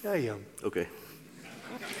me? I am. Okay.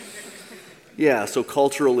 Yeah, so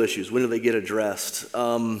cultural issues, when do they get addressed?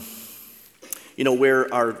 You know,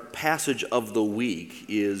 where our passage of the week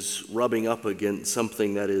is rubbing up against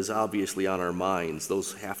something that is obviously on our minds,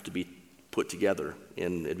 those have to be put together,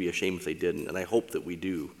 and it'd be a shame if they didn't, and I hope that we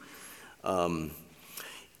do.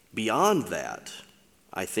 Beyond that,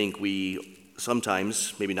 I think we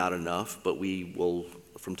sometimes, maybe not enough, but we will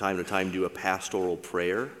from time to time do a pastoral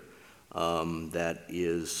prayer that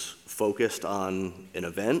is focused on an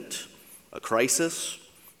event, a crisis,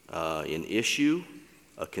 an issue,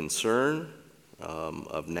 a concern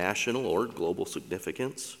of national or global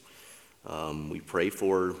significance. We pray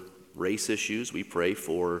for race issues. We pray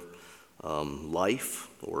for life,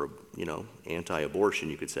 or, you know, anti-abortion,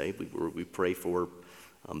 you could say. We pray for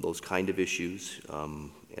those kind of issues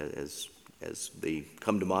as they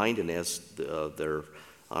come to mind, and as they're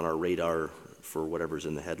on our radar for whatever's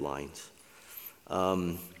in the headlines.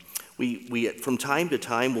 We from time to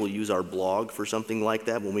time will use our blog for something like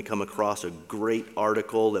that when we come across a great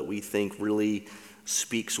article that we think really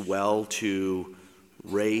speaks well to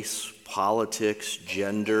race, politics,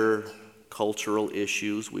 gender, cultural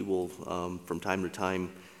issues. We will from time to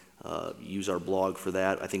time use our blog for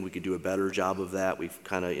that. I think we could do a better job of that. We've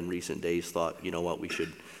kind of in recent days thought, you know what, we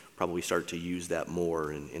should probably start to use that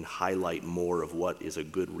more and highlight more of what is a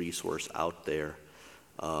good resource out there,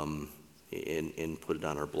 and put it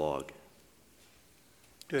on our blog.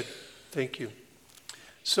 Good, thank you.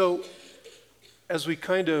 So, as we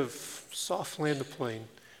kind of soft land the plane,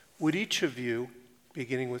 would each of you,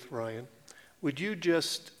 beginning with Ryan, would you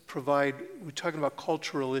just provide, we're talking about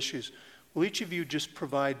cultural issues, will each of you just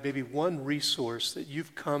provide maybe one resource that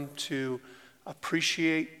you've come to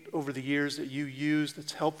appreciate over the years that you use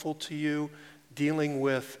that's helpful to you, dealing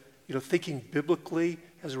with, you know, thinking biblically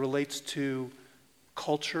as it relates to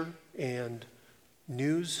culture and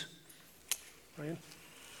news? Ryan?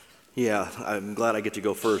 Yeah, I'm glad I get to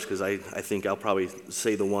go first, because I think I'll probably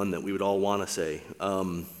say the one that we would all want to say.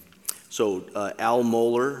 So Al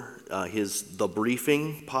Mohler, his The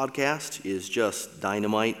Briefing podcast is just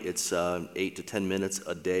dynamite. It's 8 to 10 minutes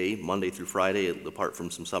a day, Monday through Friday, apart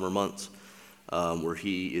from some summer months, where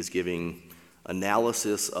he is giving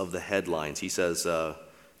analysis of the headlines. He says,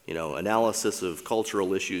 analysis of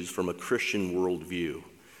cultural issues from a Christian worldview.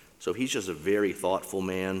 So he's just a very thoughtful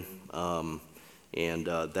man,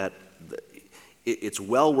 it's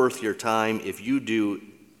well worth your time. If you do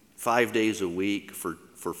 5 days a week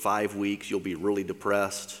for 5 weeks, you'll be really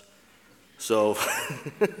depressed. So,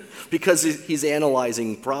 because he's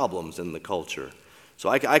analyzing problems in the culture. So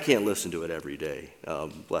I can't listen to it every day.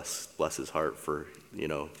 Bless his heart for,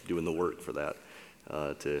 doing the work for that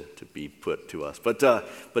to be put to us. But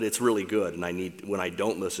it's really good, and when I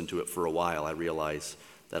don't listen to it for a while, I realize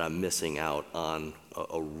that I'm missing out on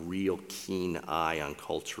a real keen eye on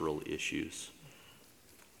cultural issues.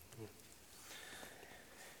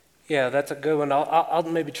 Yeah, that's a good one. I'll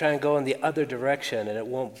maybe try and go in the other direction, and it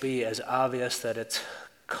won't be as obvious that it's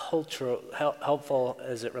cultural helpful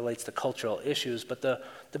as it relates to cultural issues, but the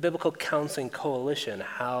Biblical Counseling Coalition,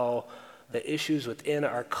 how the issues within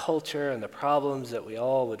our culture and the problems that we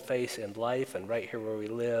all would face in life and right here where we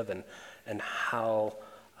live, and how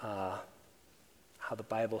the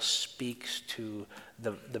Bible speaks to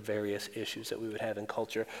the various issues that we would have in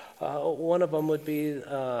culture. One of them would be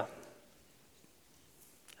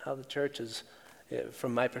how the church is,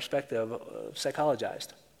 from my perspective,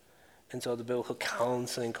 psychologized. And so the Biblical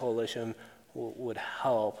Counseling Coalition would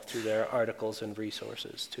help through their articles and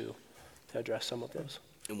resources to address some of those.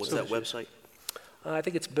 And what's that website? I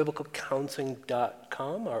think it's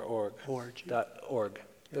biblicalcounseling.com or org. .org.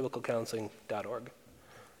 Biblicalcounseling.org.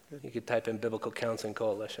 You could type in Biblical Counseling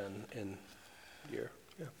Coalition in your...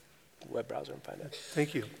 web browser and find it.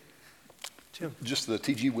 Thank you. Tim? Just the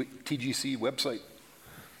TGC website.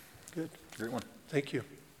 Good. Great one. Thank you.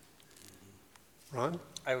 Ron?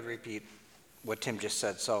 I would repeat what Tim just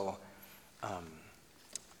said. So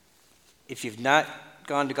if you've not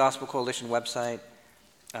gone to Gospel Coalition website,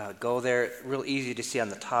 go there. Real easy to see on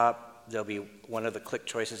the top. There'll be one of the click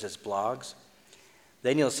choices is blogs.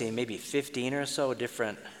 Then you'll see maybe 15 or so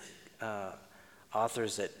different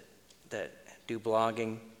authors that do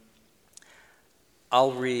blogging.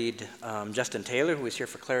 I'll read Justin Taylor, who was here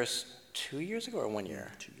for Claris 2 years ago or 1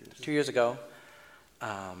 year? 2 years ago.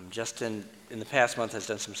 Justin, in the past month, has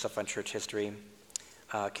done some stuff on church history.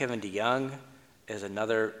 Kevin DeYoung is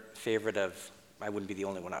another favorite of, I wouldn't be the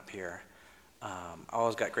only one up here.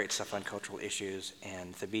 Always got great stuff on cultural issues.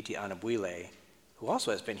 And Thabiti Anabuile, who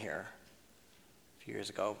also has been here a few years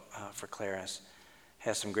ago for Claris,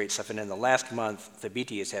 has some great stuff. And in the last month,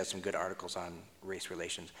 Thabiti has had some good articles on race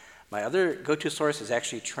relations. My other go-to source is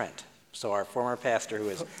actually Trent. So our former pastor, who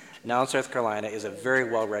is now in South Carolina, is a very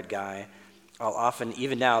well-read guy. I'll often,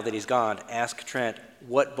 even now that he's gone, ask Trent,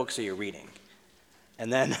 what books are you reading?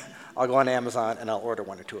 And then I'll go on Amazon and I'll order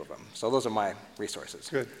 1 or 2 of them. So those are my resources.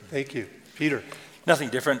 Good. Thank you. Peter? Nothing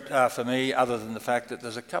different for me other than the fact that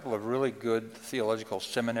there's a couple of really good theological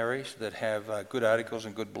seminaries that have good articles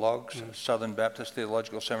and good blogs. Mm-hmm. Southern Baptist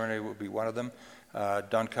Theological Seminary would be one of them.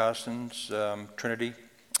 Don Carson's Trinity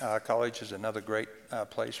College is another great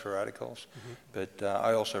place for articles. Mm-hmm. But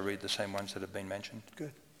I also read the same ones that have been mentioned.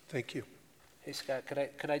 Good. Thank you. Hey, Scott,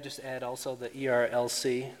 could I just add also the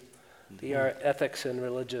ERLC, the Ethics and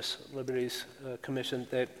Religious Liberties Commission,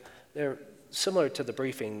 they're similar to the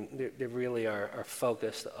briefing. They really are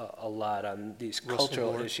focused a lot on these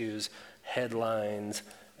cultural issues, headlines,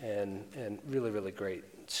 and really, really great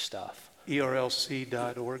stuff.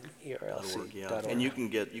 ERLC.org. ERLC.org. Yeah. And you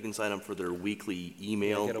can sign up for their weekly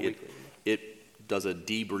email. It does a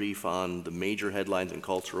debrief on the major headlines and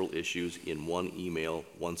cultural issues in one email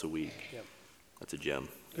once a week. Yep. That's a gem.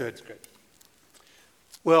 Good. That's great.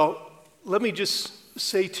 Well, let me just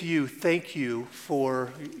say to you, thank you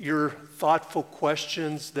for your thoughtful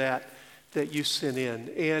questions that you sent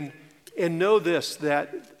in. And know this,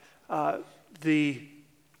 that the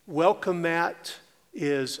welcome mat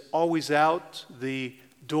is always out. The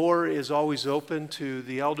door is always open to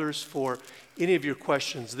the elders for any of your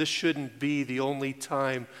questions. This shouldn't be the only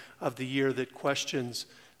time of the year that questions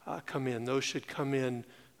come in. Those should come in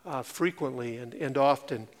frequently and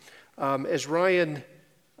often. As Ryan,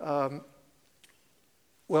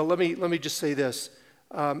 well, let me just say this.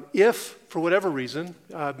 If, for whatever reason,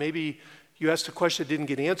 maybe you asked a question that didn't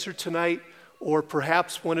get answered tonight, or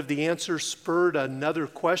perhaps one of the answers spurred another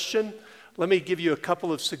question, let me give you a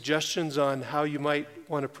couple of suggestions on how you might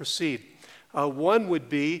want to proceed. One would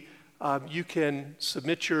be you can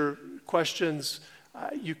submit your questions,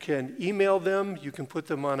 you can email them, you can put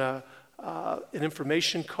them on an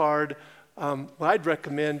information card. What I'd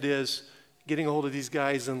recommend is getting a hold of these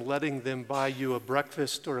guys and letting them buy you a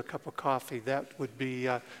breakfast or a cup of coffee. That would be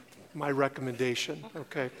my recommendation.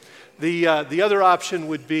 Okay. The other option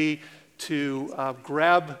would be to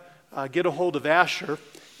get a hold of Asher,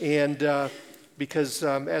 and because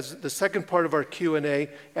as the second part of our Q&A,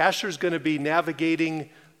 Asher's going to be navigating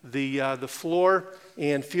the floor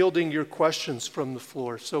and fielding your questions from the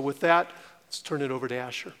floor. So with that, let's turn it over to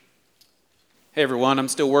Asher. Hey everyone, I'm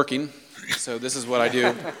still working, so this is what I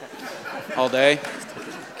do all day.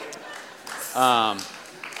 All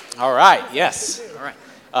right, yes, all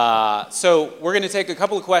right. So we're going to take a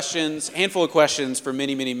couple of questions, handful of questions for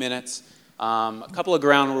many, many minutes. A couple of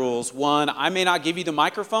ground rules. One, I may not give you the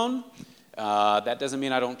microphone. That doesn't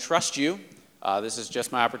mean I don't trust you. This is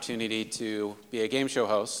just my opportunity to be a game show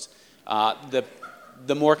host.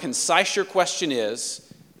 The more concise your question is,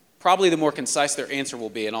 probably the more concise their answer will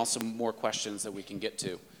be, and also more questions that we can get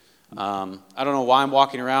to. I don't know why I'm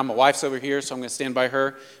walking around. My wife's over here, so I'm going to stand by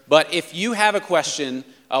her. But if you have a question,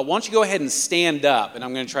 why don't you go ahead and stand up, and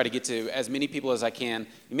I'm going to try to get to as many people as I can.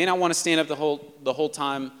 You may not want to stand up the whole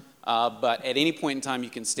time, but at any point in time,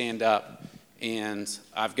 you can stand up. And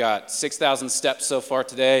I've got 6,000 steps so far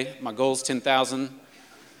today. My goal is 10,000.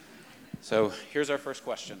 So here's our first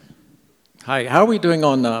question. Hi, how are we doing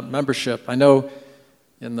on membership? I know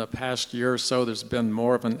in the past year or so, there's been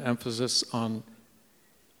more of an emphasis on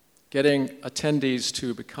getting attendees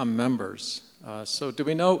to become members. So do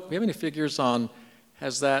we have any figures on,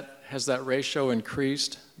 has that ratio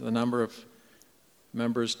increased, the number of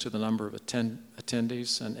members to the number of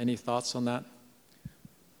attendees, and any thoughts on that?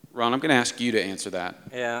 Ron, I'm going to ask you to answer that.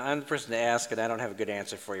 Yeah, I'm the person to ask, and I don't have a good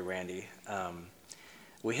answer for you, Randy.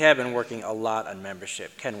 We have been working a lot on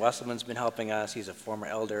membership. Ken Wesselman's been helping us. He's a former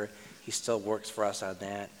elder. He still works for us on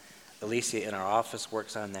that. Alicia in our office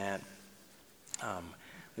works on that.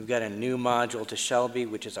 We've got a new module to Shelby,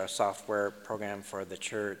 which is our software program for the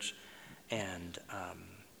church. And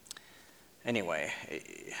anyway,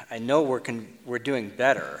 I know we're doing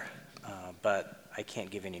better, but I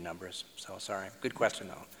can't give any numbers, so sorry. Good question,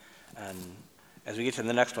 though. And as we get to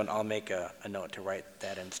the next one, I'll make a note to write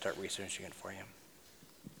that and start researching it for you.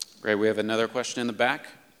 Great. We have another question in the back.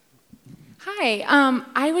 Hi,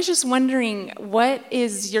 I was just wondering, what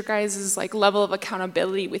is your guys' level of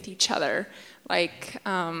accountability with each other? Elders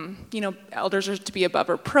are to be above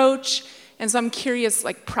reproach, and so I'm curious,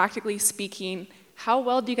 practically speaking, how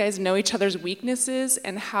well do you guys know each other's weaknesses,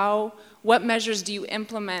 and what measures do you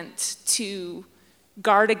implement to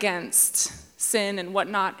guard against sin and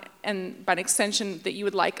whatnot, and by extension, that you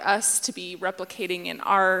would like us to be replicating in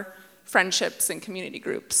our friendships and community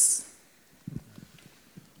groups?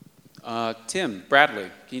 Tim Bradley,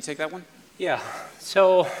 can you take that one? Yeah,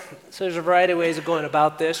 so there's a variety of ways of going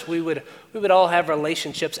about this. We would all have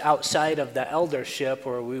relationships outside of the eldership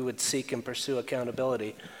where we would seek and pursue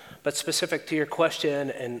accountability. But specific to your question,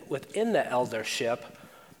 and within the eldership,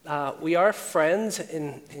 we are friends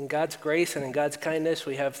in God's grace and in God's kindness.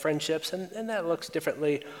 We have friendships, and that looks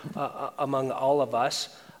differently among all of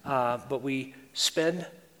us. But we spend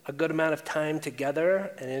a good amount of time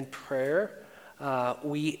together and in prayer.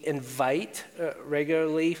 We invite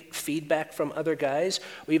regularly feedback from other guys.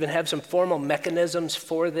 We even have some formal mechanisms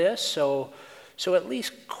for this. So at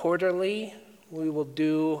least quarterly, we will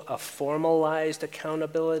do a formalized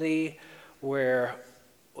accountability where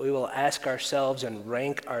we will ask ourselves and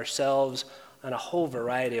rank ourselves on a whole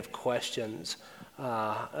variety of questions,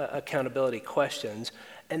 accountability questions.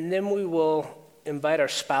 And then we will invite our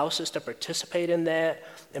spouses to participate in that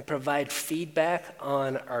and provide feedback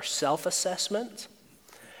on our self-assessment.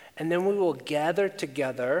 And then we will gather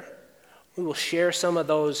together. We will share some of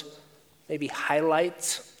those maybe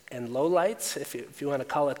highlights and lowlights, if you want to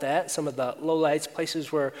call it that. Some of the lowlights,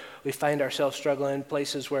 places where we find ourselves struggling,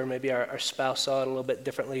 places where maybe our spouse saw it a little bit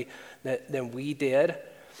differently than we did.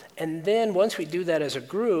 And then once we do that as a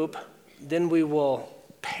group, then we will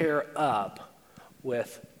pair up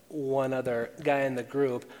with one other guy in the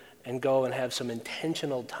group and go and have some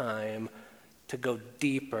intentional time to go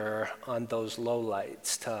deeper on those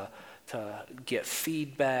lowlights, to get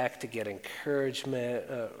feedback, to get encouragement,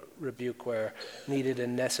 rebuke where needed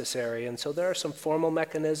and necessary. And so there are some formal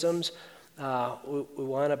mechanisms. We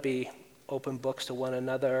want to be open books to one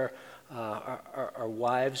another. Our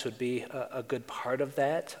wives would be a good part of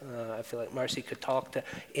that. I feel like Marcy could talk to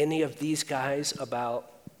any of these guys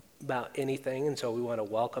about anything, and so we want to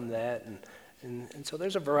welcome that. And so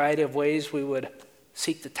there's a variety of ways we would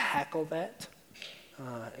seek to tackle that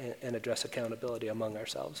and address accountability among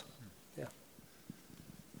ourselves. Yeah.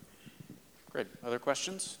 Great. Other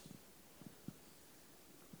questions?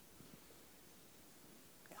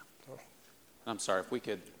 Yeah. I'm sorry, if we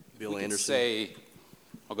could, Bill Anderson. Say,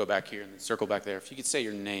 I'll go back here and then circle back there. If you could say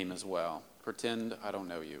your name as well. Pretend I don't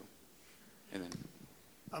know you. And then.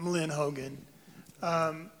 I'm Lynn Hogan.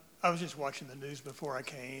 I was just watching the news before I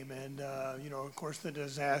came, and of course, the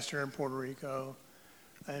disaster in Puerto Rico,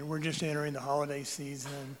 and we're just entering the holiday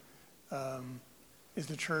season. Does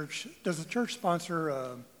the church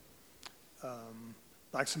sponsor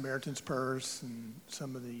like Samaritan's Purse and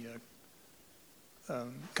some of the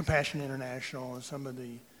Compassion International and some of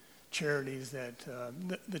the charities that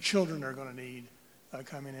the children are going to need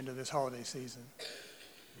coming into this holiday season?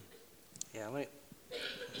 Yeah, let me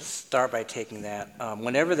start by taking that.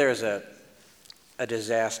 Whenever there's a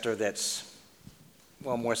disaster that's,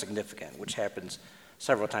 more significant, which happens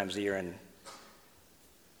several times a year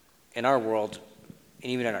in our world,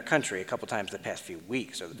 and even in our country, a couple times the past few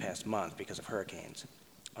weeks or the past month because of hurricanes.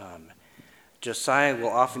 Josiah will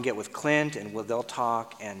often get with Clint, and they'll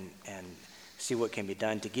talk and see what can be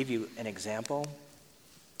done. To give you an example,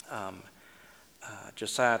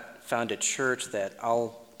 Josiah found a church that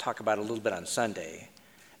I'll talk about a little bit on Sunday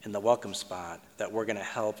in the Welcome Spot that we're going to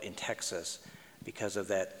help in Texas because of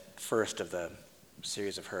that first of the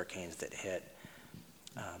series of hurricanes that hit.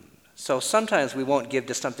 So sometimes we won't give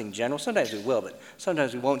to something general. Sometimes we will, but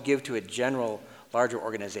sometimes we won't give to a general, larger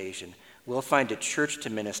organization. We'll find a church to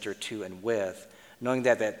minister to and with, knowing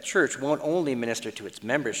that that church won't only minister to its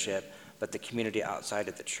membership, but the community outside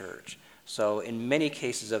of the church. So in many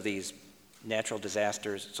cases of these natural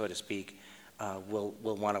disasters, so to speak, we'll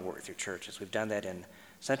want to work through churches. We've done that in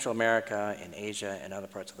Central America, in Asia, and other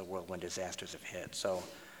parts of the world when disasters have hit. So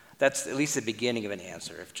that's at least the beginning of an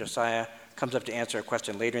answer. If Josiah comes up to answer a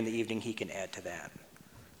question later in the evening, he can add to that.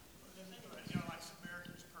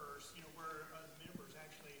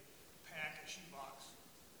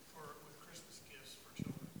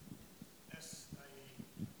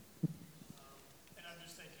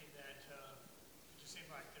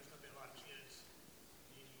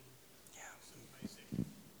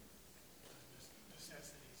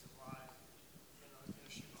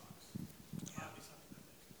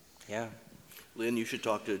 Lynn, you should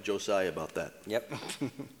talk to Josiah about that. Yep.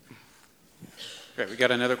 Great, we got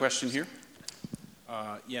another question here.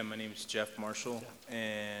 Yeah, my name is Jeff Marshall,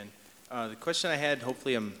 and the question I had,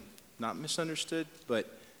 hopefully I'm not misunderstood,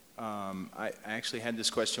 but I actually had this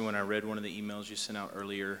question when I read one of the emails you sent out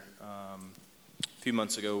earlier a few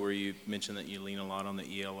months ago where you mentioned that you lean a lot on the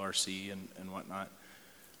ELRC and whatnot.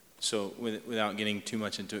 So without getting too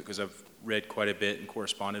much into it, because I've read quite a bit and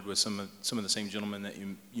corresponded with some of the same gentlemen that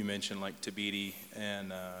you mentioned, like Tabiti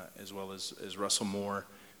and as well as Russell Moore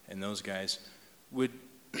and those guys, would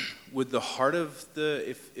the heart of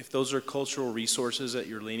if those are cultural resources that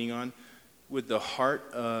you're leaning on, would the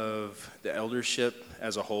heart of the eldership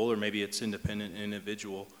as a whole, or maybe it's independent and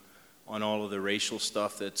individual, on all of the racial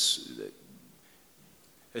stuff that's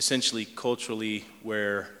essentially culturally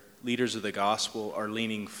where leaders of the gospel are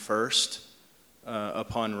leaning first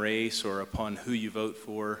upon race or upon who you vote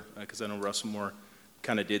for, because I know Russell Moore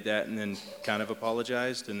kind of did that and then kind of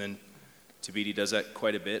apologized, and then Tabiti does that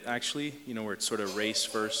quite a bit, actually, where it's sort of race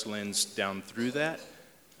first lens down through that.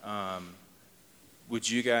 Would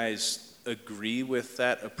you guys agree with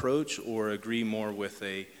that approach, or agree more with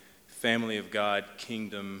a family of God,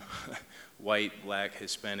 kingdom, white, black,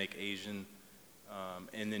 Hispanic, Asian,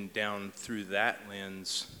 and then down through that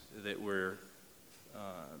lens that we're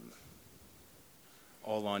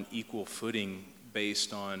all on equal footing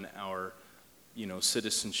based on our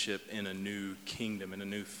citizenship in a new kingdom, in a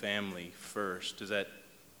new family first? Does that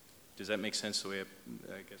make sense, the way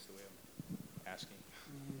I'm asking?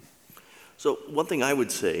 So one thing I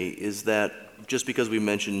would say is that just because we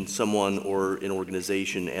mention someone or an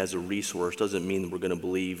organization as a resource doesn't mean that we're going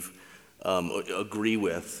to agree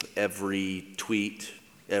with every tweet,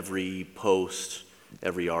 every post,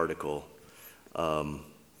 every article.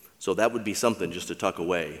 So that would be something just to tuck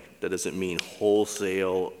away. That doesn't mean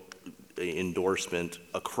wholesale endorsement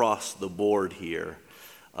across the board here.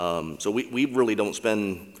 So we really don't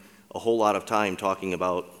spend a whole lot of time talking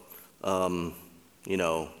about,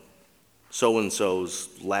 so-and-so's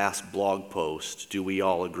last blog post. Do we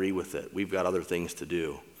all agree with it? We've got other things to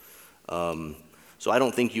do. So I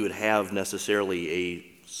don't think you would have necessarily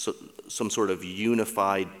some sort of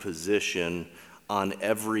unified position on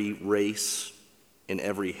every race and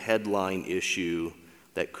every headline issue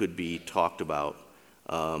that could be talked about.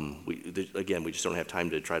 We just don't have time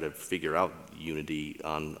to try to figure out unity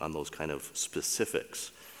on those kind of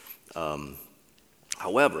specifics.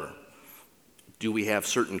 However, do we have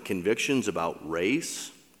certain convictions about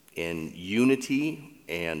race and unity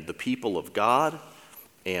and the people of God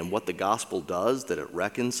and what the gospel does, that it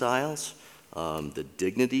reconciles, the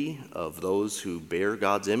dignity of those who bear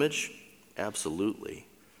God's image? Absolutely.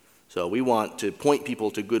 So we want to point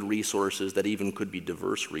people to good resources that even could be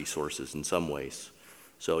diverse resources in some ways.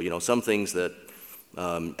 So, some things that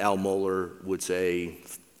Al Mohler would say,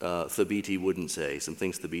 Tabiti wouldn't say. Some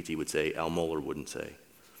things Tabiti would say, Al Mohler wouldn't say.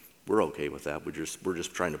 We're okay with that. We're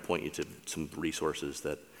just trying to point you to some resources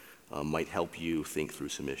that might help you think through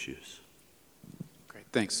some issues. Great,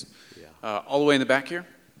 thanks. Yeah. All the way in the back here.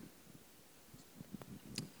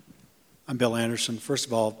 I'm Bill Anderson. First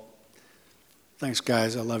of all, thanks,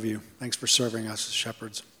 guys. I love you. Thanks for serving us as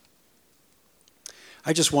shepherds.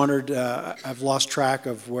 I just wondered, I've lost track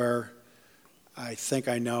of where I think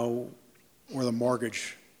I know where the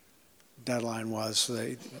mortgage deadline was.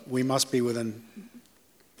 We must be within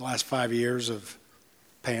the last 5 years of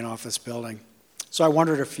paying off this building. So I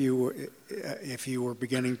wondered if you were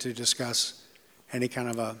beginning to discuss any kind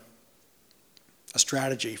of a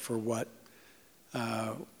strategy for what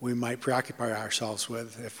we might preoccupy ourselves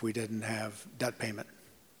with if we didn't have debt payment.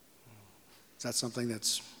 Is that something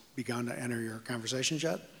that's begun to enter your conversations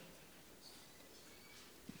yet?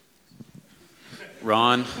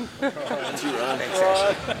 Ron.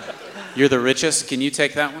 You're the richest. Can you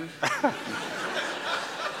take that one?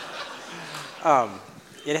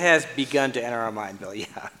 It has begun to enter our mind, Bill,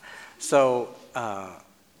 yeah. So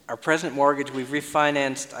our present mortgage, we've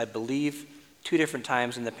refinanced, I believe, 2 different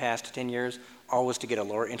times in the past 10 years, always to get a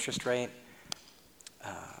lower interest rate.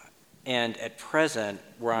 And at present,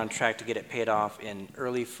 we're on track to get it paid off in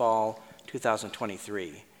early fall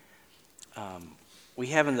 2023. We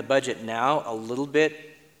have in the budget now a little bit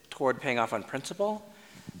toward paying off on principal.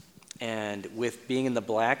 And with being in the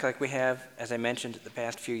black like we have, as I mentioned, the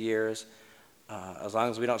past few years, as long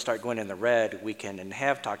as we don't start going in the red, we can and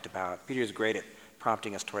have talked about, Peter's great at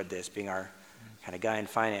prompting us toward this, being our kind of guy in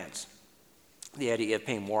finance. The idea of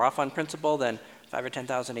paying more off on principal than $5,000 or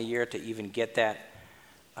 $10,000 a year to even get that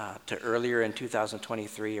to earlier in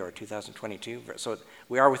 2023 or 2022. So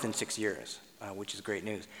we are within 6 years, which is great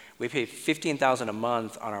news. We pay $15,000 a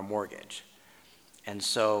month on our mortgage. And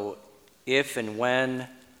so if and when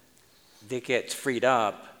it gets freed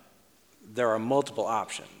up, there are multiple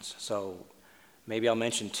options. So maybe I'll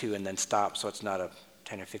mention two and then stop so it's not a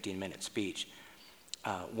 10 or 15-minute speech.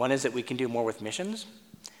 One is that we can do more with missions,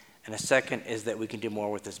 and a second is that we can do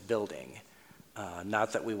more with this building.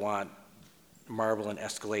 Not that we want marble and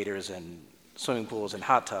escalators and swimming pools and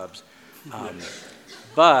hot tubs,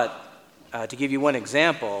 but to give you one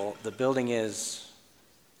example, the building is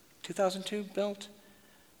 2002 built,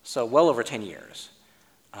 so well over 10 years,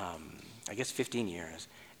 I guess 15 years.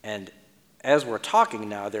 And as we're talking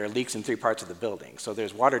now, there are leaks in 3 parts of the building. So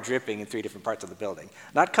there's water dripping in 3 different parts of the building.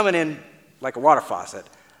 Not coming in like a water faucet,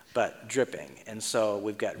 but dripping. And so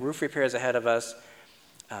we've got roof repairs ahead of us.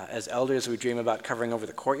 As elders, we dream about covering over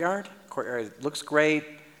the courtyard. Courtyard looks great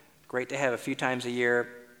to have a few times a year.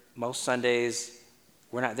 Most Sundays,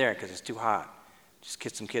 we're not there because it's too hot.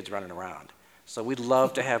 Just some kids running around. So we'd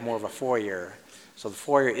love to have more of a foyer, so the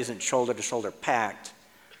foyer isn't shoulder to shoulder packed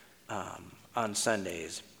on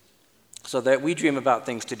Sundays. So that we dream about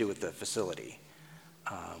things to do with the facility.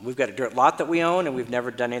 We've got a dirt lot that we own, and we've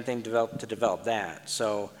never done anything to develop that.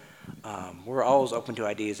 So we're always open to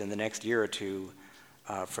ideas in the next year or two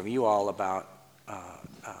from you all about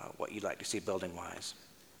what you'd like to see building-wise.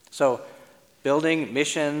 So building,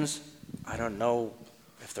 missions, I don't know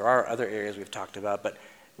if there are other areas we've talked about, but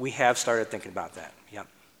we have started thinking about that. Yep.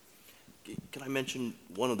 Can I mention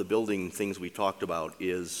one of the building things we talked about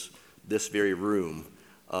is this very room.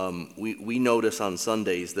 We notice on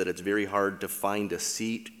Sundays that it's very hard to find a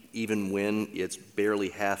seat even when it's barely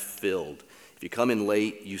half filled. If you come in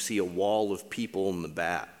late, you see a wall of people in the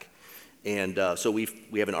back. And so we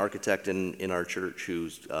have an architect in our church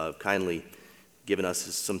who's kindly given us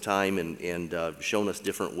some time and shown us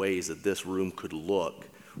different ways that this room could look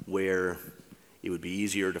where it would be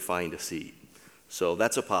easier to find a seat. So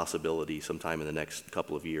that's a possibility sometime in the next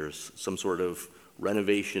couple of years, some sort of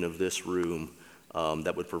renovation of this room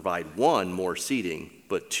that would provide, 1, more seating,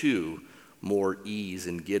 but 2, more ease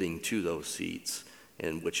in getting to those seats,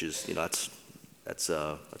 and which is, that's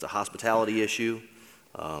a hospitality issue.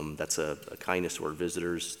 That's a kindness to our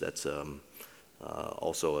visitors. That's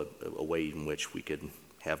also a way in which we could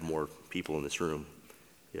have more people in this room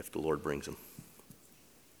if the Lord brings them.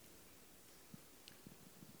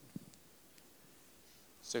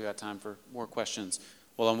 Still got time for more questions.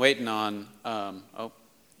 Well, I'm waiting on,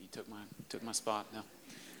 you took my spot. No.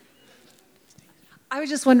 I was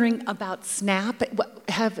just wondering about SNAP.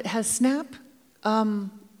 Has SNAP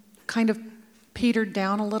kind of petered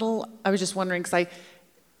down a little? I was just wondering because I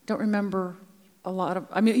don't remember a lot of,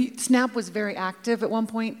 SNAP was very active at one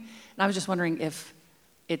point, and I was just wondering if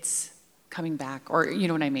it's coming back, or you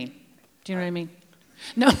know what I mean? Do you know what I mean?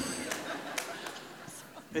 No.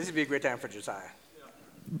 This would be a great time for Josiah.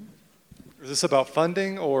 Is this about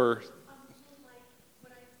funding or?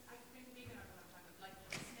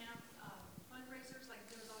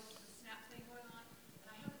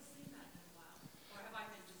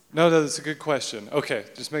 No, that's a good question. Okay,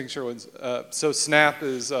 just making sure. So SNAP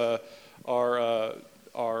is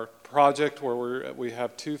our project where we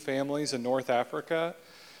have 2 families in North Africa.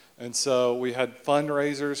 And so we had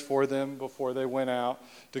fundraisers for them before they went out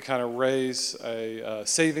to kind of raise a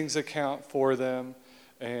savings account for them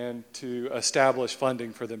and to establish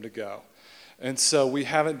funding for them to go. And so we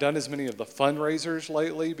haven't done as many of the fundraisers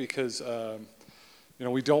lately because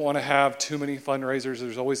we don't want to have too many fundraisers.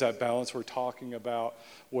 There's always that balance we're talking about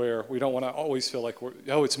where we don't want to always feel like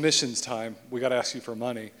it's missions time. We got to ask you for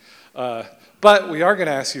money. But we are going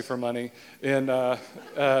to ask you for money in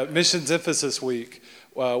Missions Emphasis Week.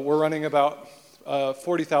 We're running about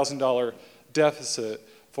 $40,000 deficit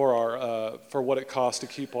for what it costs to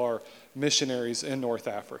keep our missionaries in North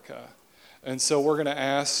Africa. And so we're going to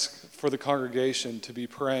ask for the congregation to be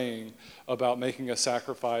praying about making a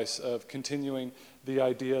sacrifice of continuing the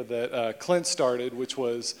idea that Clint started, which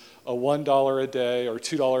was a $1 a day or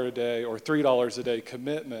 $2 a day or $3 a day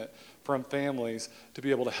commitment from families to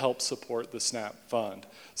be able to help support the SNAP fund.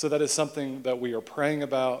 So that is something that we are praying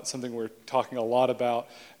about, something we're talking a lot about,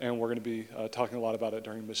 and we're going to be talking a lot about it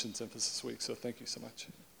during Missions Emphasis Week. So thank you so much.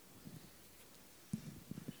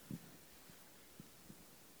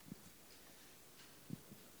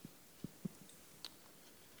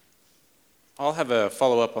 I'll have a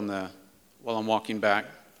follow-up on while I'm walking back.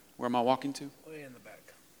 Where am I walking to? Way in the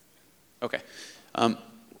back. Okay.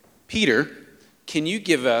 Peter, can you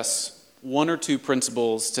give us 1 or 2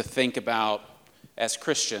 principles to think about as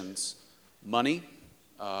Christians? Money,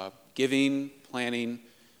 giving, planning.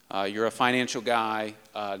 You're a financial guy,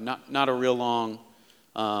 not a real long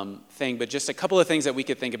thing, but just a couple of things that we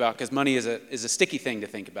could think about, because money is a sticky thing to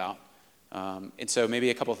think about. And so maybe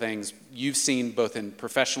a couple things you've seen both in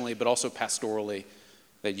professionally but also pastorally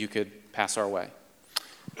that you could pass our way.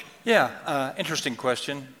 Yeah, interesting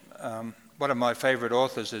question. One of my favorite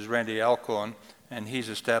authors is Randy Alcorn, and he's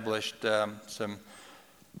established some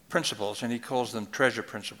principles, and he calls them treasure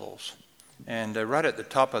principles. And right at the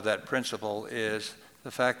top of that principle is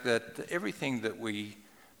the fact that everything that we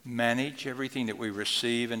manage, everything that we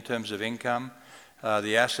receive in terms of income,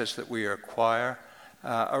 the assets that we acquire,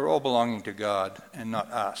 are all belonging to God and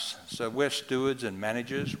not us. So we're stewards and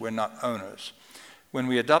managers, we're not owners. When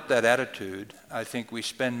we adopt that attitude, I think we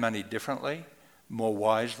spend money differently, more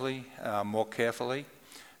wisely, more carefully.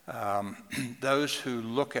 Those who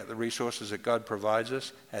look at the resources that God provides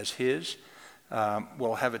us as His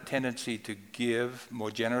will have a tendency to give more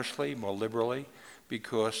generously, more liberally,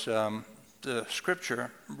 because the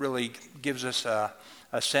Scripture really gives us a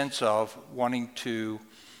sense of wanting to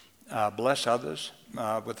bless others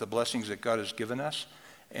with the blessings that God has given us.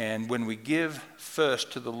 And when we give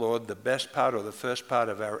first to the Lord the best part or the first part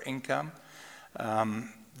of our income,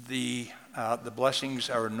 the blessings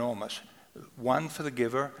are enormous. One, for the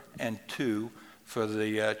giver, and two, for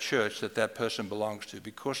the church that person belongs to.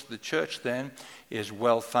 Because the church then is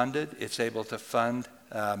well funded, it's able to fund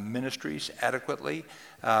ministries adequately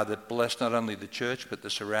that bless not only the church but the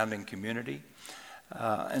surrounding community.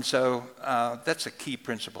 And so that's a key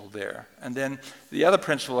principle there. And then the other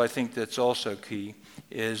principle I think that's also key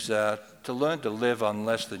is to learn to live on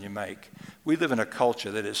less than you make. We live in a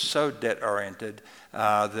culture that is so debt-oriented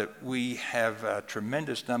that we have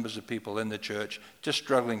tremendous numbers of people in the church just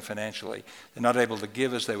struggling financially. They're not able to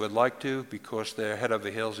give as they would like to because they're head over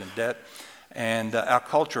heels in debt. And our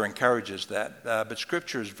culture encourages that. But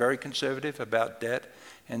Scripture is very conservative about debt.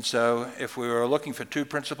 And so if we were looking for two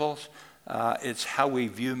principles, it's how we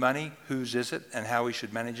view money, whose is it, and how we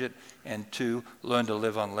should manage it. And two, learn to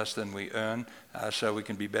live on less than we earn so we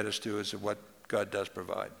can be better stewards of what God does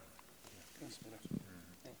provide.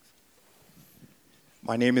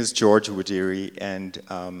 My name is George Wadiri,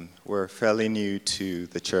 and we're fairly new to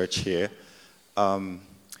the church here.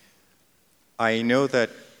 I know that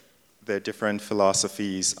there are different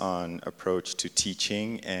philosophies on approach to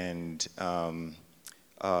teaching, and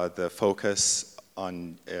the focus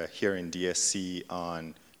on here in DSC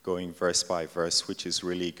on going verse by verse, which is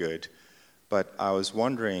really good. But I was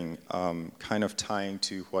wondering, kind of tying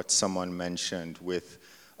to what someone mentioned, with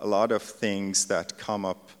a lot of things that come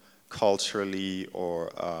up culturally or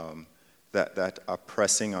that are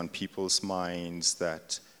pressing on people's minds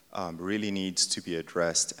that really needs to be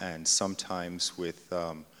addressed, and sometimes with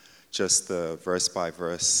just the verse by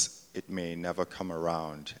verse, it may never come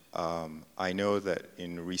around. I know that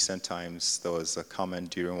in recent times there was a comment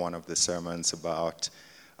during one of the sermons about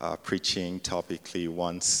preaching topically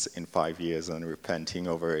once in 5 years and repenting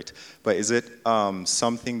over it. But is it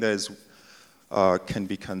something that is, can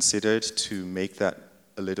be considered to make that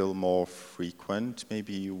a little more frequent,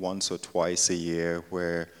 maybe once or twice a year,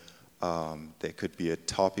 where there could be a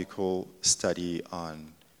topical study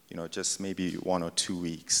on, just maybe 1 or 2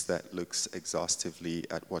 weeks that looks exhaustively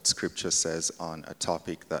at what Scripture says on a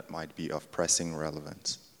topic that might be of pressing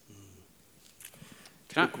relevance?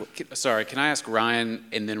 Can I ask Ryan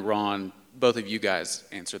and then Ron, both of you guys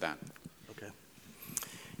answer that? Okay.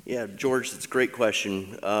 Yeah, George, it's a great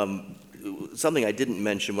question. Something I didn't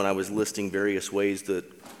mention when I was listing various ways that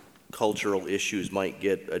cultural issues might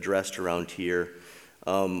get addressed around here.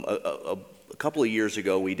 A couple of years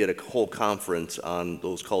ago, we did a whole conference on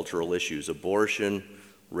those cultural issues: abortion,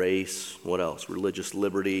 race, what else? Religious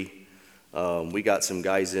liberty. We got some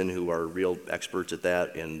guys in who are real experts at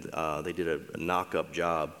that, and they did a knock-up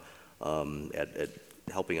job at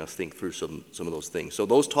helping us think through some of those things. So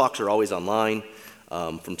those talks are always online.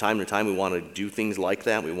 From time to time, we want to do things like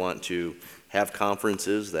that. We want to have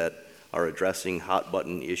conferences that are addressing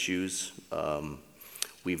hot-button issues.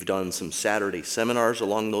 We've done some Saturday seminars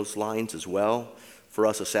along those lines as well. For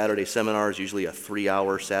us, a Saturday seminar is usually a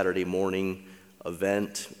 3-hour Saturday morning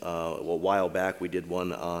event. A while back, we did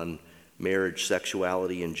one on marriage,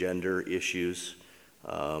 sexuality, and gender issues.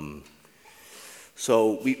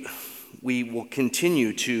 So we will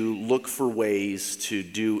continue to look for ways to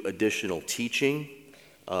do additional teaching,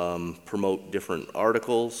 promote different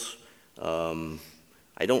articles.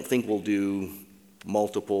 I don't think we'll do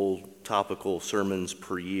multiple topical sermons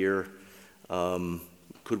per year.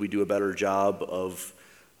 Could we do a better job of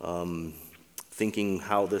thinking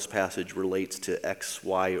how this passage relates to X,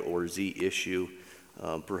 Y, or Z issue?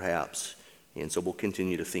 Perhaps. And so we'll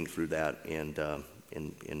continue to think through that and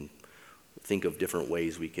think of different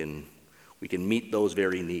ways we can meet those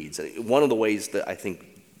very needs. One of the ways that I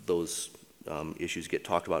think those issues get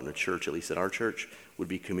talked about in a church, at least in our church, would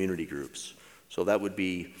be community groups. So that would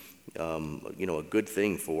be, a good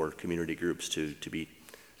thing for community groups to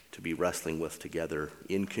be wrestling with together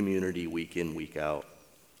in community, week in, week out.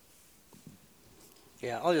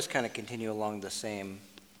 Yeah, I'll just kind of continue along the same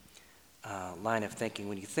line of thinking.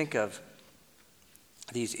 When you think of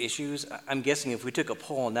these issues, I'm guessing if we took a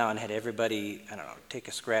poll now and had everybody, take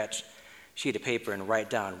a scratch sheet of paper and write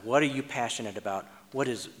down, what are you passionate about? What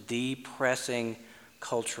is the pressing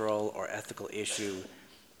cultural or ethical issue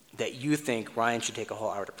that you think Ryan should take a whole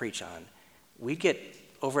hour to preach on? We get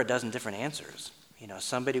over a dozen different answers.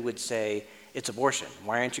 Somebody would say, it's abortion.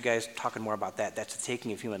 Why aren't you guys talking more about that? That's the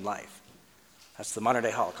taking of human life. That's the modern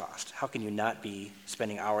day Holocaust. How can you not be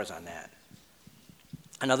spending hours on that?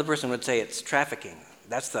 Another person would say it's trafficking.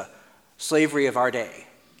 That's the slavery of our day,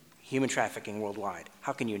 human trafficking worldwide.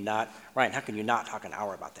 How can you not talk an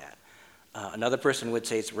hour about that? Another person would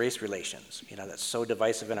say it's race relations. That's so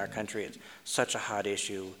divisive in our country. It's such a hot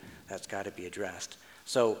issue that's got to be addressed.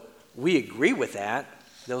 So we agree with that.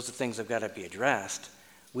 Those are things that have got to be addressed.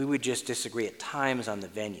 We would just disagree at times on the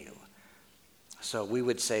venue. So we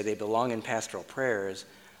would say they belong in pastoral prayers,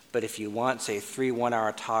 but if you want, say, 3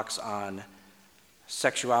 one-hour talks on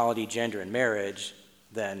sexuality, gender, and marriage,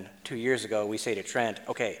 then 2 years ago we say to Trent,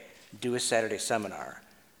 okay, do a Saturday seminar.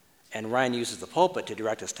 And Ryan uses the pulpit to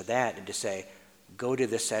direct us to that and to say, go to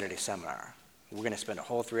this Saturday seminar. We're going to spend a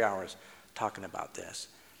whole 3 hours talking about this.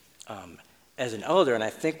 As an elder, and I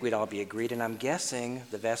think we'd all be agreed, and I'm guessing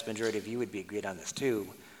the vast majority of you would be agreed on this too,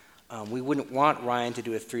 we wouldn't want Ryan to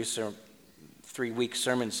do a 3-week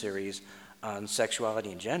sermon series on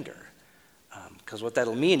sexuality and gender. Because what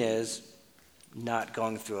that'll mean is not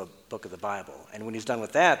going through a book of the Bible. And when he's done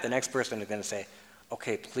with that, the next person is going to say,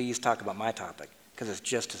 okay, please talk about my topic, because it's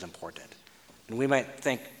just as important. And we might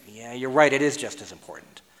think, yeah, you're right, it is just as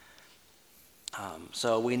important.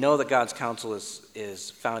 So we know that God's counsel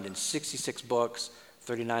is found in 66 books,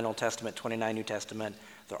 39 Old Testament, 29 New Testament.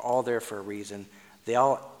 They're all there for a reason.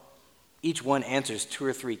 Each one answers 2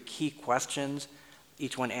 or 3 key questions.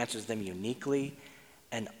 Each one answers them uniquely.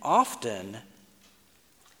 And often,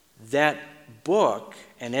 that book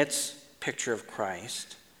and its picture of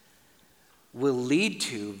Christ will lead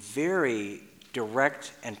to very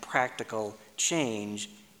direct and practical change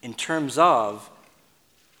in terms of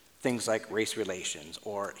things like race relations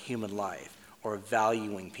or human life or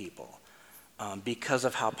valuing people because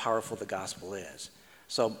of how powerful the gospel is.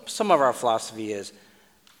 So some of our philosophy is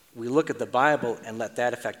we look at the Bible and let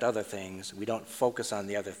that affect other things. We don't focus on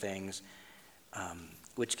the other things,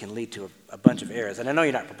 which can lead to a bunch of errors. And I know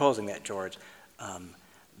you're not proposing that, George,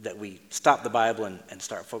 that we stop the Bible and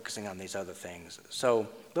start focusing on these other things. So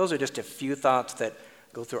those are just a few thoughts that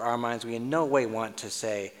go through our minds. We in no way want to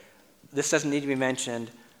say, this doesn't need to be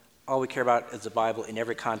mentioned. All we care about is the Bible in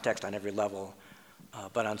every context, on every level.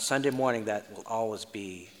 But on Sunday morning, that will always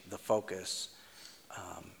be the focus.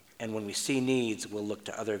 And when we see needs, we'll look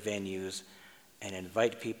to other venues and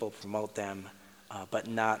invite people, promote them, but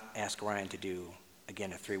not ask Ryan to do,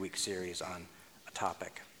 again, a 3-week series on a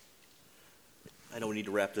topic. I know we need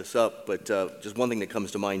to wrap this up, but just one thing that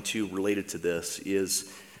comes to mind, too, related to this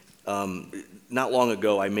is not long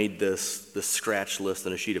ago I made this scratch list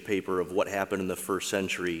on a sheet of paper of what happened in the first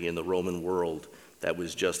century in the Roman world that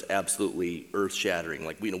was just absolutely earth-shattering.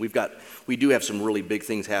 Like, we do have some really big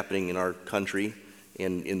things happening in our country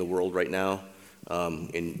and in the world right now,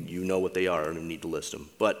 and you know what they are. I don't need to list them.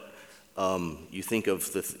 But you think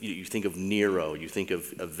of Nero, you think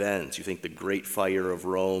of events, you think the Great Fire of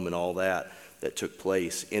Rome and all that took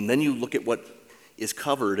place, and then you look at what is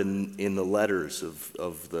covered in the letters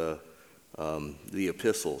of the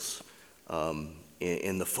epistles,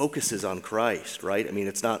 and the focus is on Christ, right? I mean,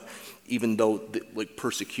 it's not, even though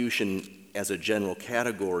persecution as a general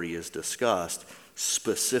category is discussed,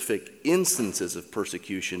 specific instances of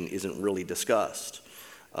persecution isn't really discussed.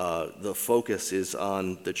 The focus is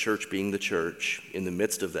on the church being the church in the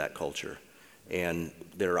midst of that culture, and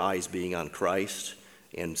their eyes being on Christ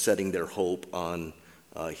and setting their hope on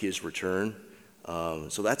his return.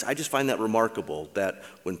 So I just find that remarkable, that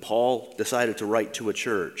when Paul decided to write to a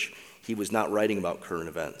church, he was not writing about current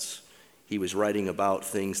events. He was writing about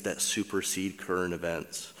things that supersede current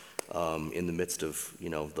events in the midst of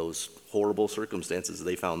those horrible circumstances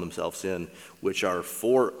they found themselves in, which are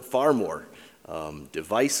far more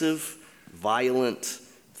divisive, violent,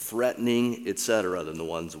 threatening, etc., than the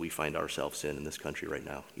ones we find ourselves in this country right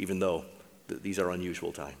now, even though these are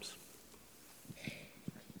unusual times.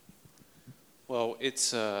 Well,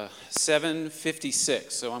 it's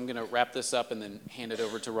 7:56, so I'm going to wrap this up and then hand it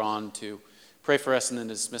over to Ron to pray for us, and then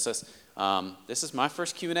dismiss us. This is my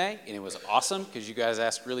first Q&A, and it was awesome because you guys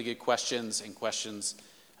asked really good questions and questions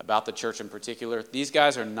about the church in particular. These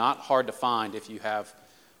guys are not hard to find if you have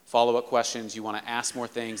follow-up questions, you want to ask more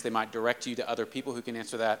things. They might direct you to other people who can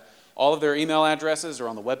answer that. All of their email addresses are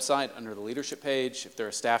on the website under the leadership page. If they're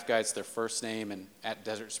a staff guide, it's their first name and at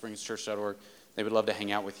desertspringschurch.org. They would love to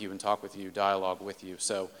hang out with you and talk with you, dialogue with you.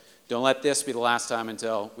 So don't let this be the last time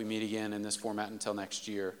until we meet again in this format until next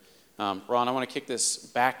year. Ron, I want to kick this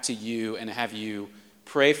back to you and have you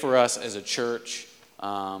pray for us as a church,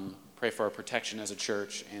 pray for our protection as a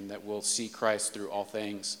church, and that we'll see Christ through all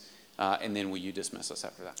things. And then will you dismiss us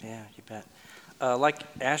after that? Yeah, you bet. Like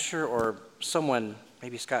Asher or someone,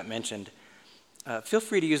 maybe Scott mentioned, feel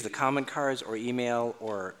free to use the comment cards or email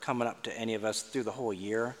or coming up to any of us through the whole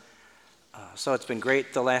year. So it's been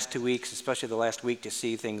great the last 2 weeks, especially the last week, to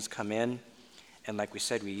see things come in. And like we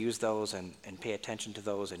said, we use those and pay attention to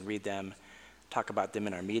those and read them, talk about them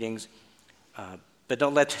in our meetings. But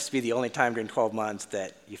don't let this be the only time during 12 months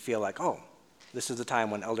that you feel like, oh, this is the time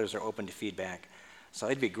when elders are open to feedback. So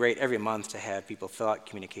it'd be great every month to have people fill out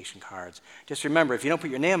communication cards. Just remember, if you don't put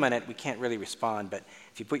your name on it, we can't really respond. But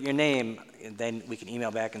if you put your name, then we can email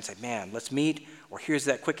back and say, man, let's meet, or here's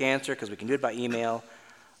that quick answer, because we can do it by email.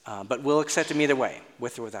 But we'll accept them either way,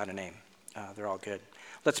 with or without a name. They're all good.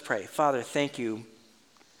 Let's pray. Father, thank you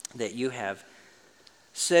that you have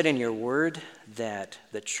said in your word that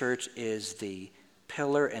the church is the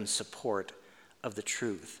pillar and support of the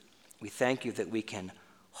truth. We thank you that we can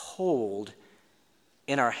hold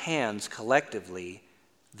in our hands collectively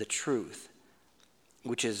the truth,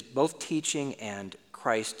 which is both teaching and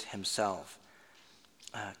Christ himself.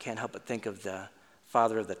 Can't help but think of the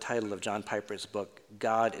father of the title of John Piper's book,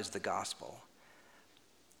 God is the Gospel.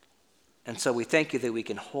 And so we thank you that we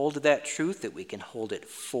can hold that truth, that we can hold it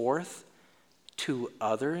forth to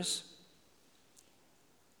others.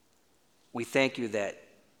 We thank you that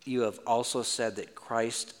you have also said that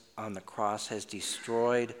Christ on the cross has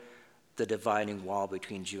destroyed the dividing wall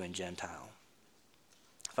between Jew and Gentile.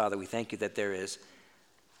 Father, we thank you that there is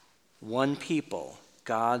one people,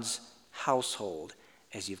 God's household,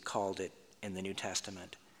 as you've called it in the New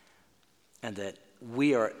Testament, and that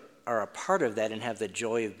we are a part of that and have the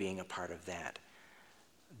joy of being a part of that.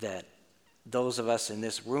 That those of us in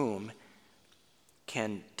this room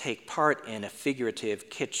can take part in a figurative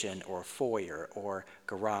kitchen or foyer or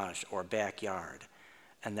garage or backyard,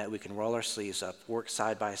 and that we can roll our sleeves up, work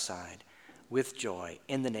side by side with joy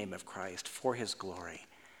in the name of Christ for his glory,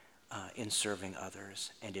 in serving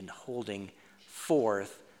others and in holding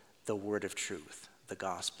forth the word of truth, the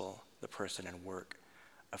gospel, the person and work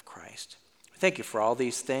of Christ. Thank you for all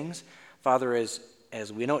these things. Father,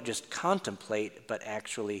 as we don't just contemplate, but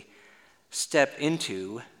actually step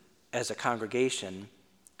into, as a congregation,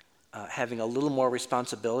 having a little more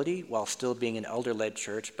responsibility while still being an elder-led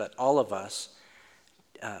church, but all of us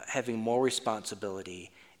having more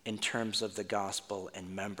responsibility in terms of the gospel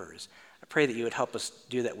and members. I pray that you would help us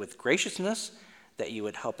do that with graciousness, that you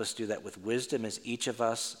would help us do that with wisdom as each of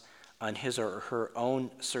us on his or her own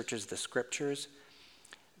searches the scriptures,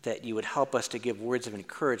 that you would help us to give words of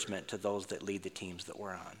encouragement to those that lead the teams that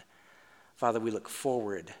we're on. Father, we look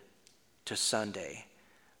forward to Sunday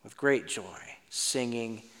with great joy,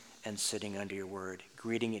 singing and sitting under your word,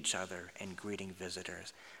 greeting each other and greeting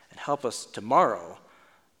visitors. And help us tomorrow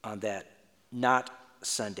on that not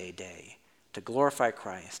Sunday day to glorify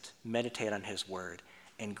Christ, meditate on his word,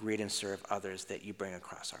 and greet and serve others that you bring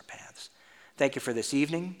across our paths. Thank you for this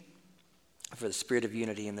evening, for the spirit of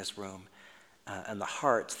unity in this room, and the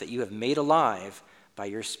hearts that you have made alive by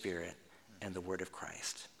your Spirit and the word of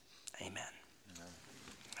Christ. Amen.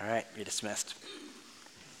 All right, you're dismissed.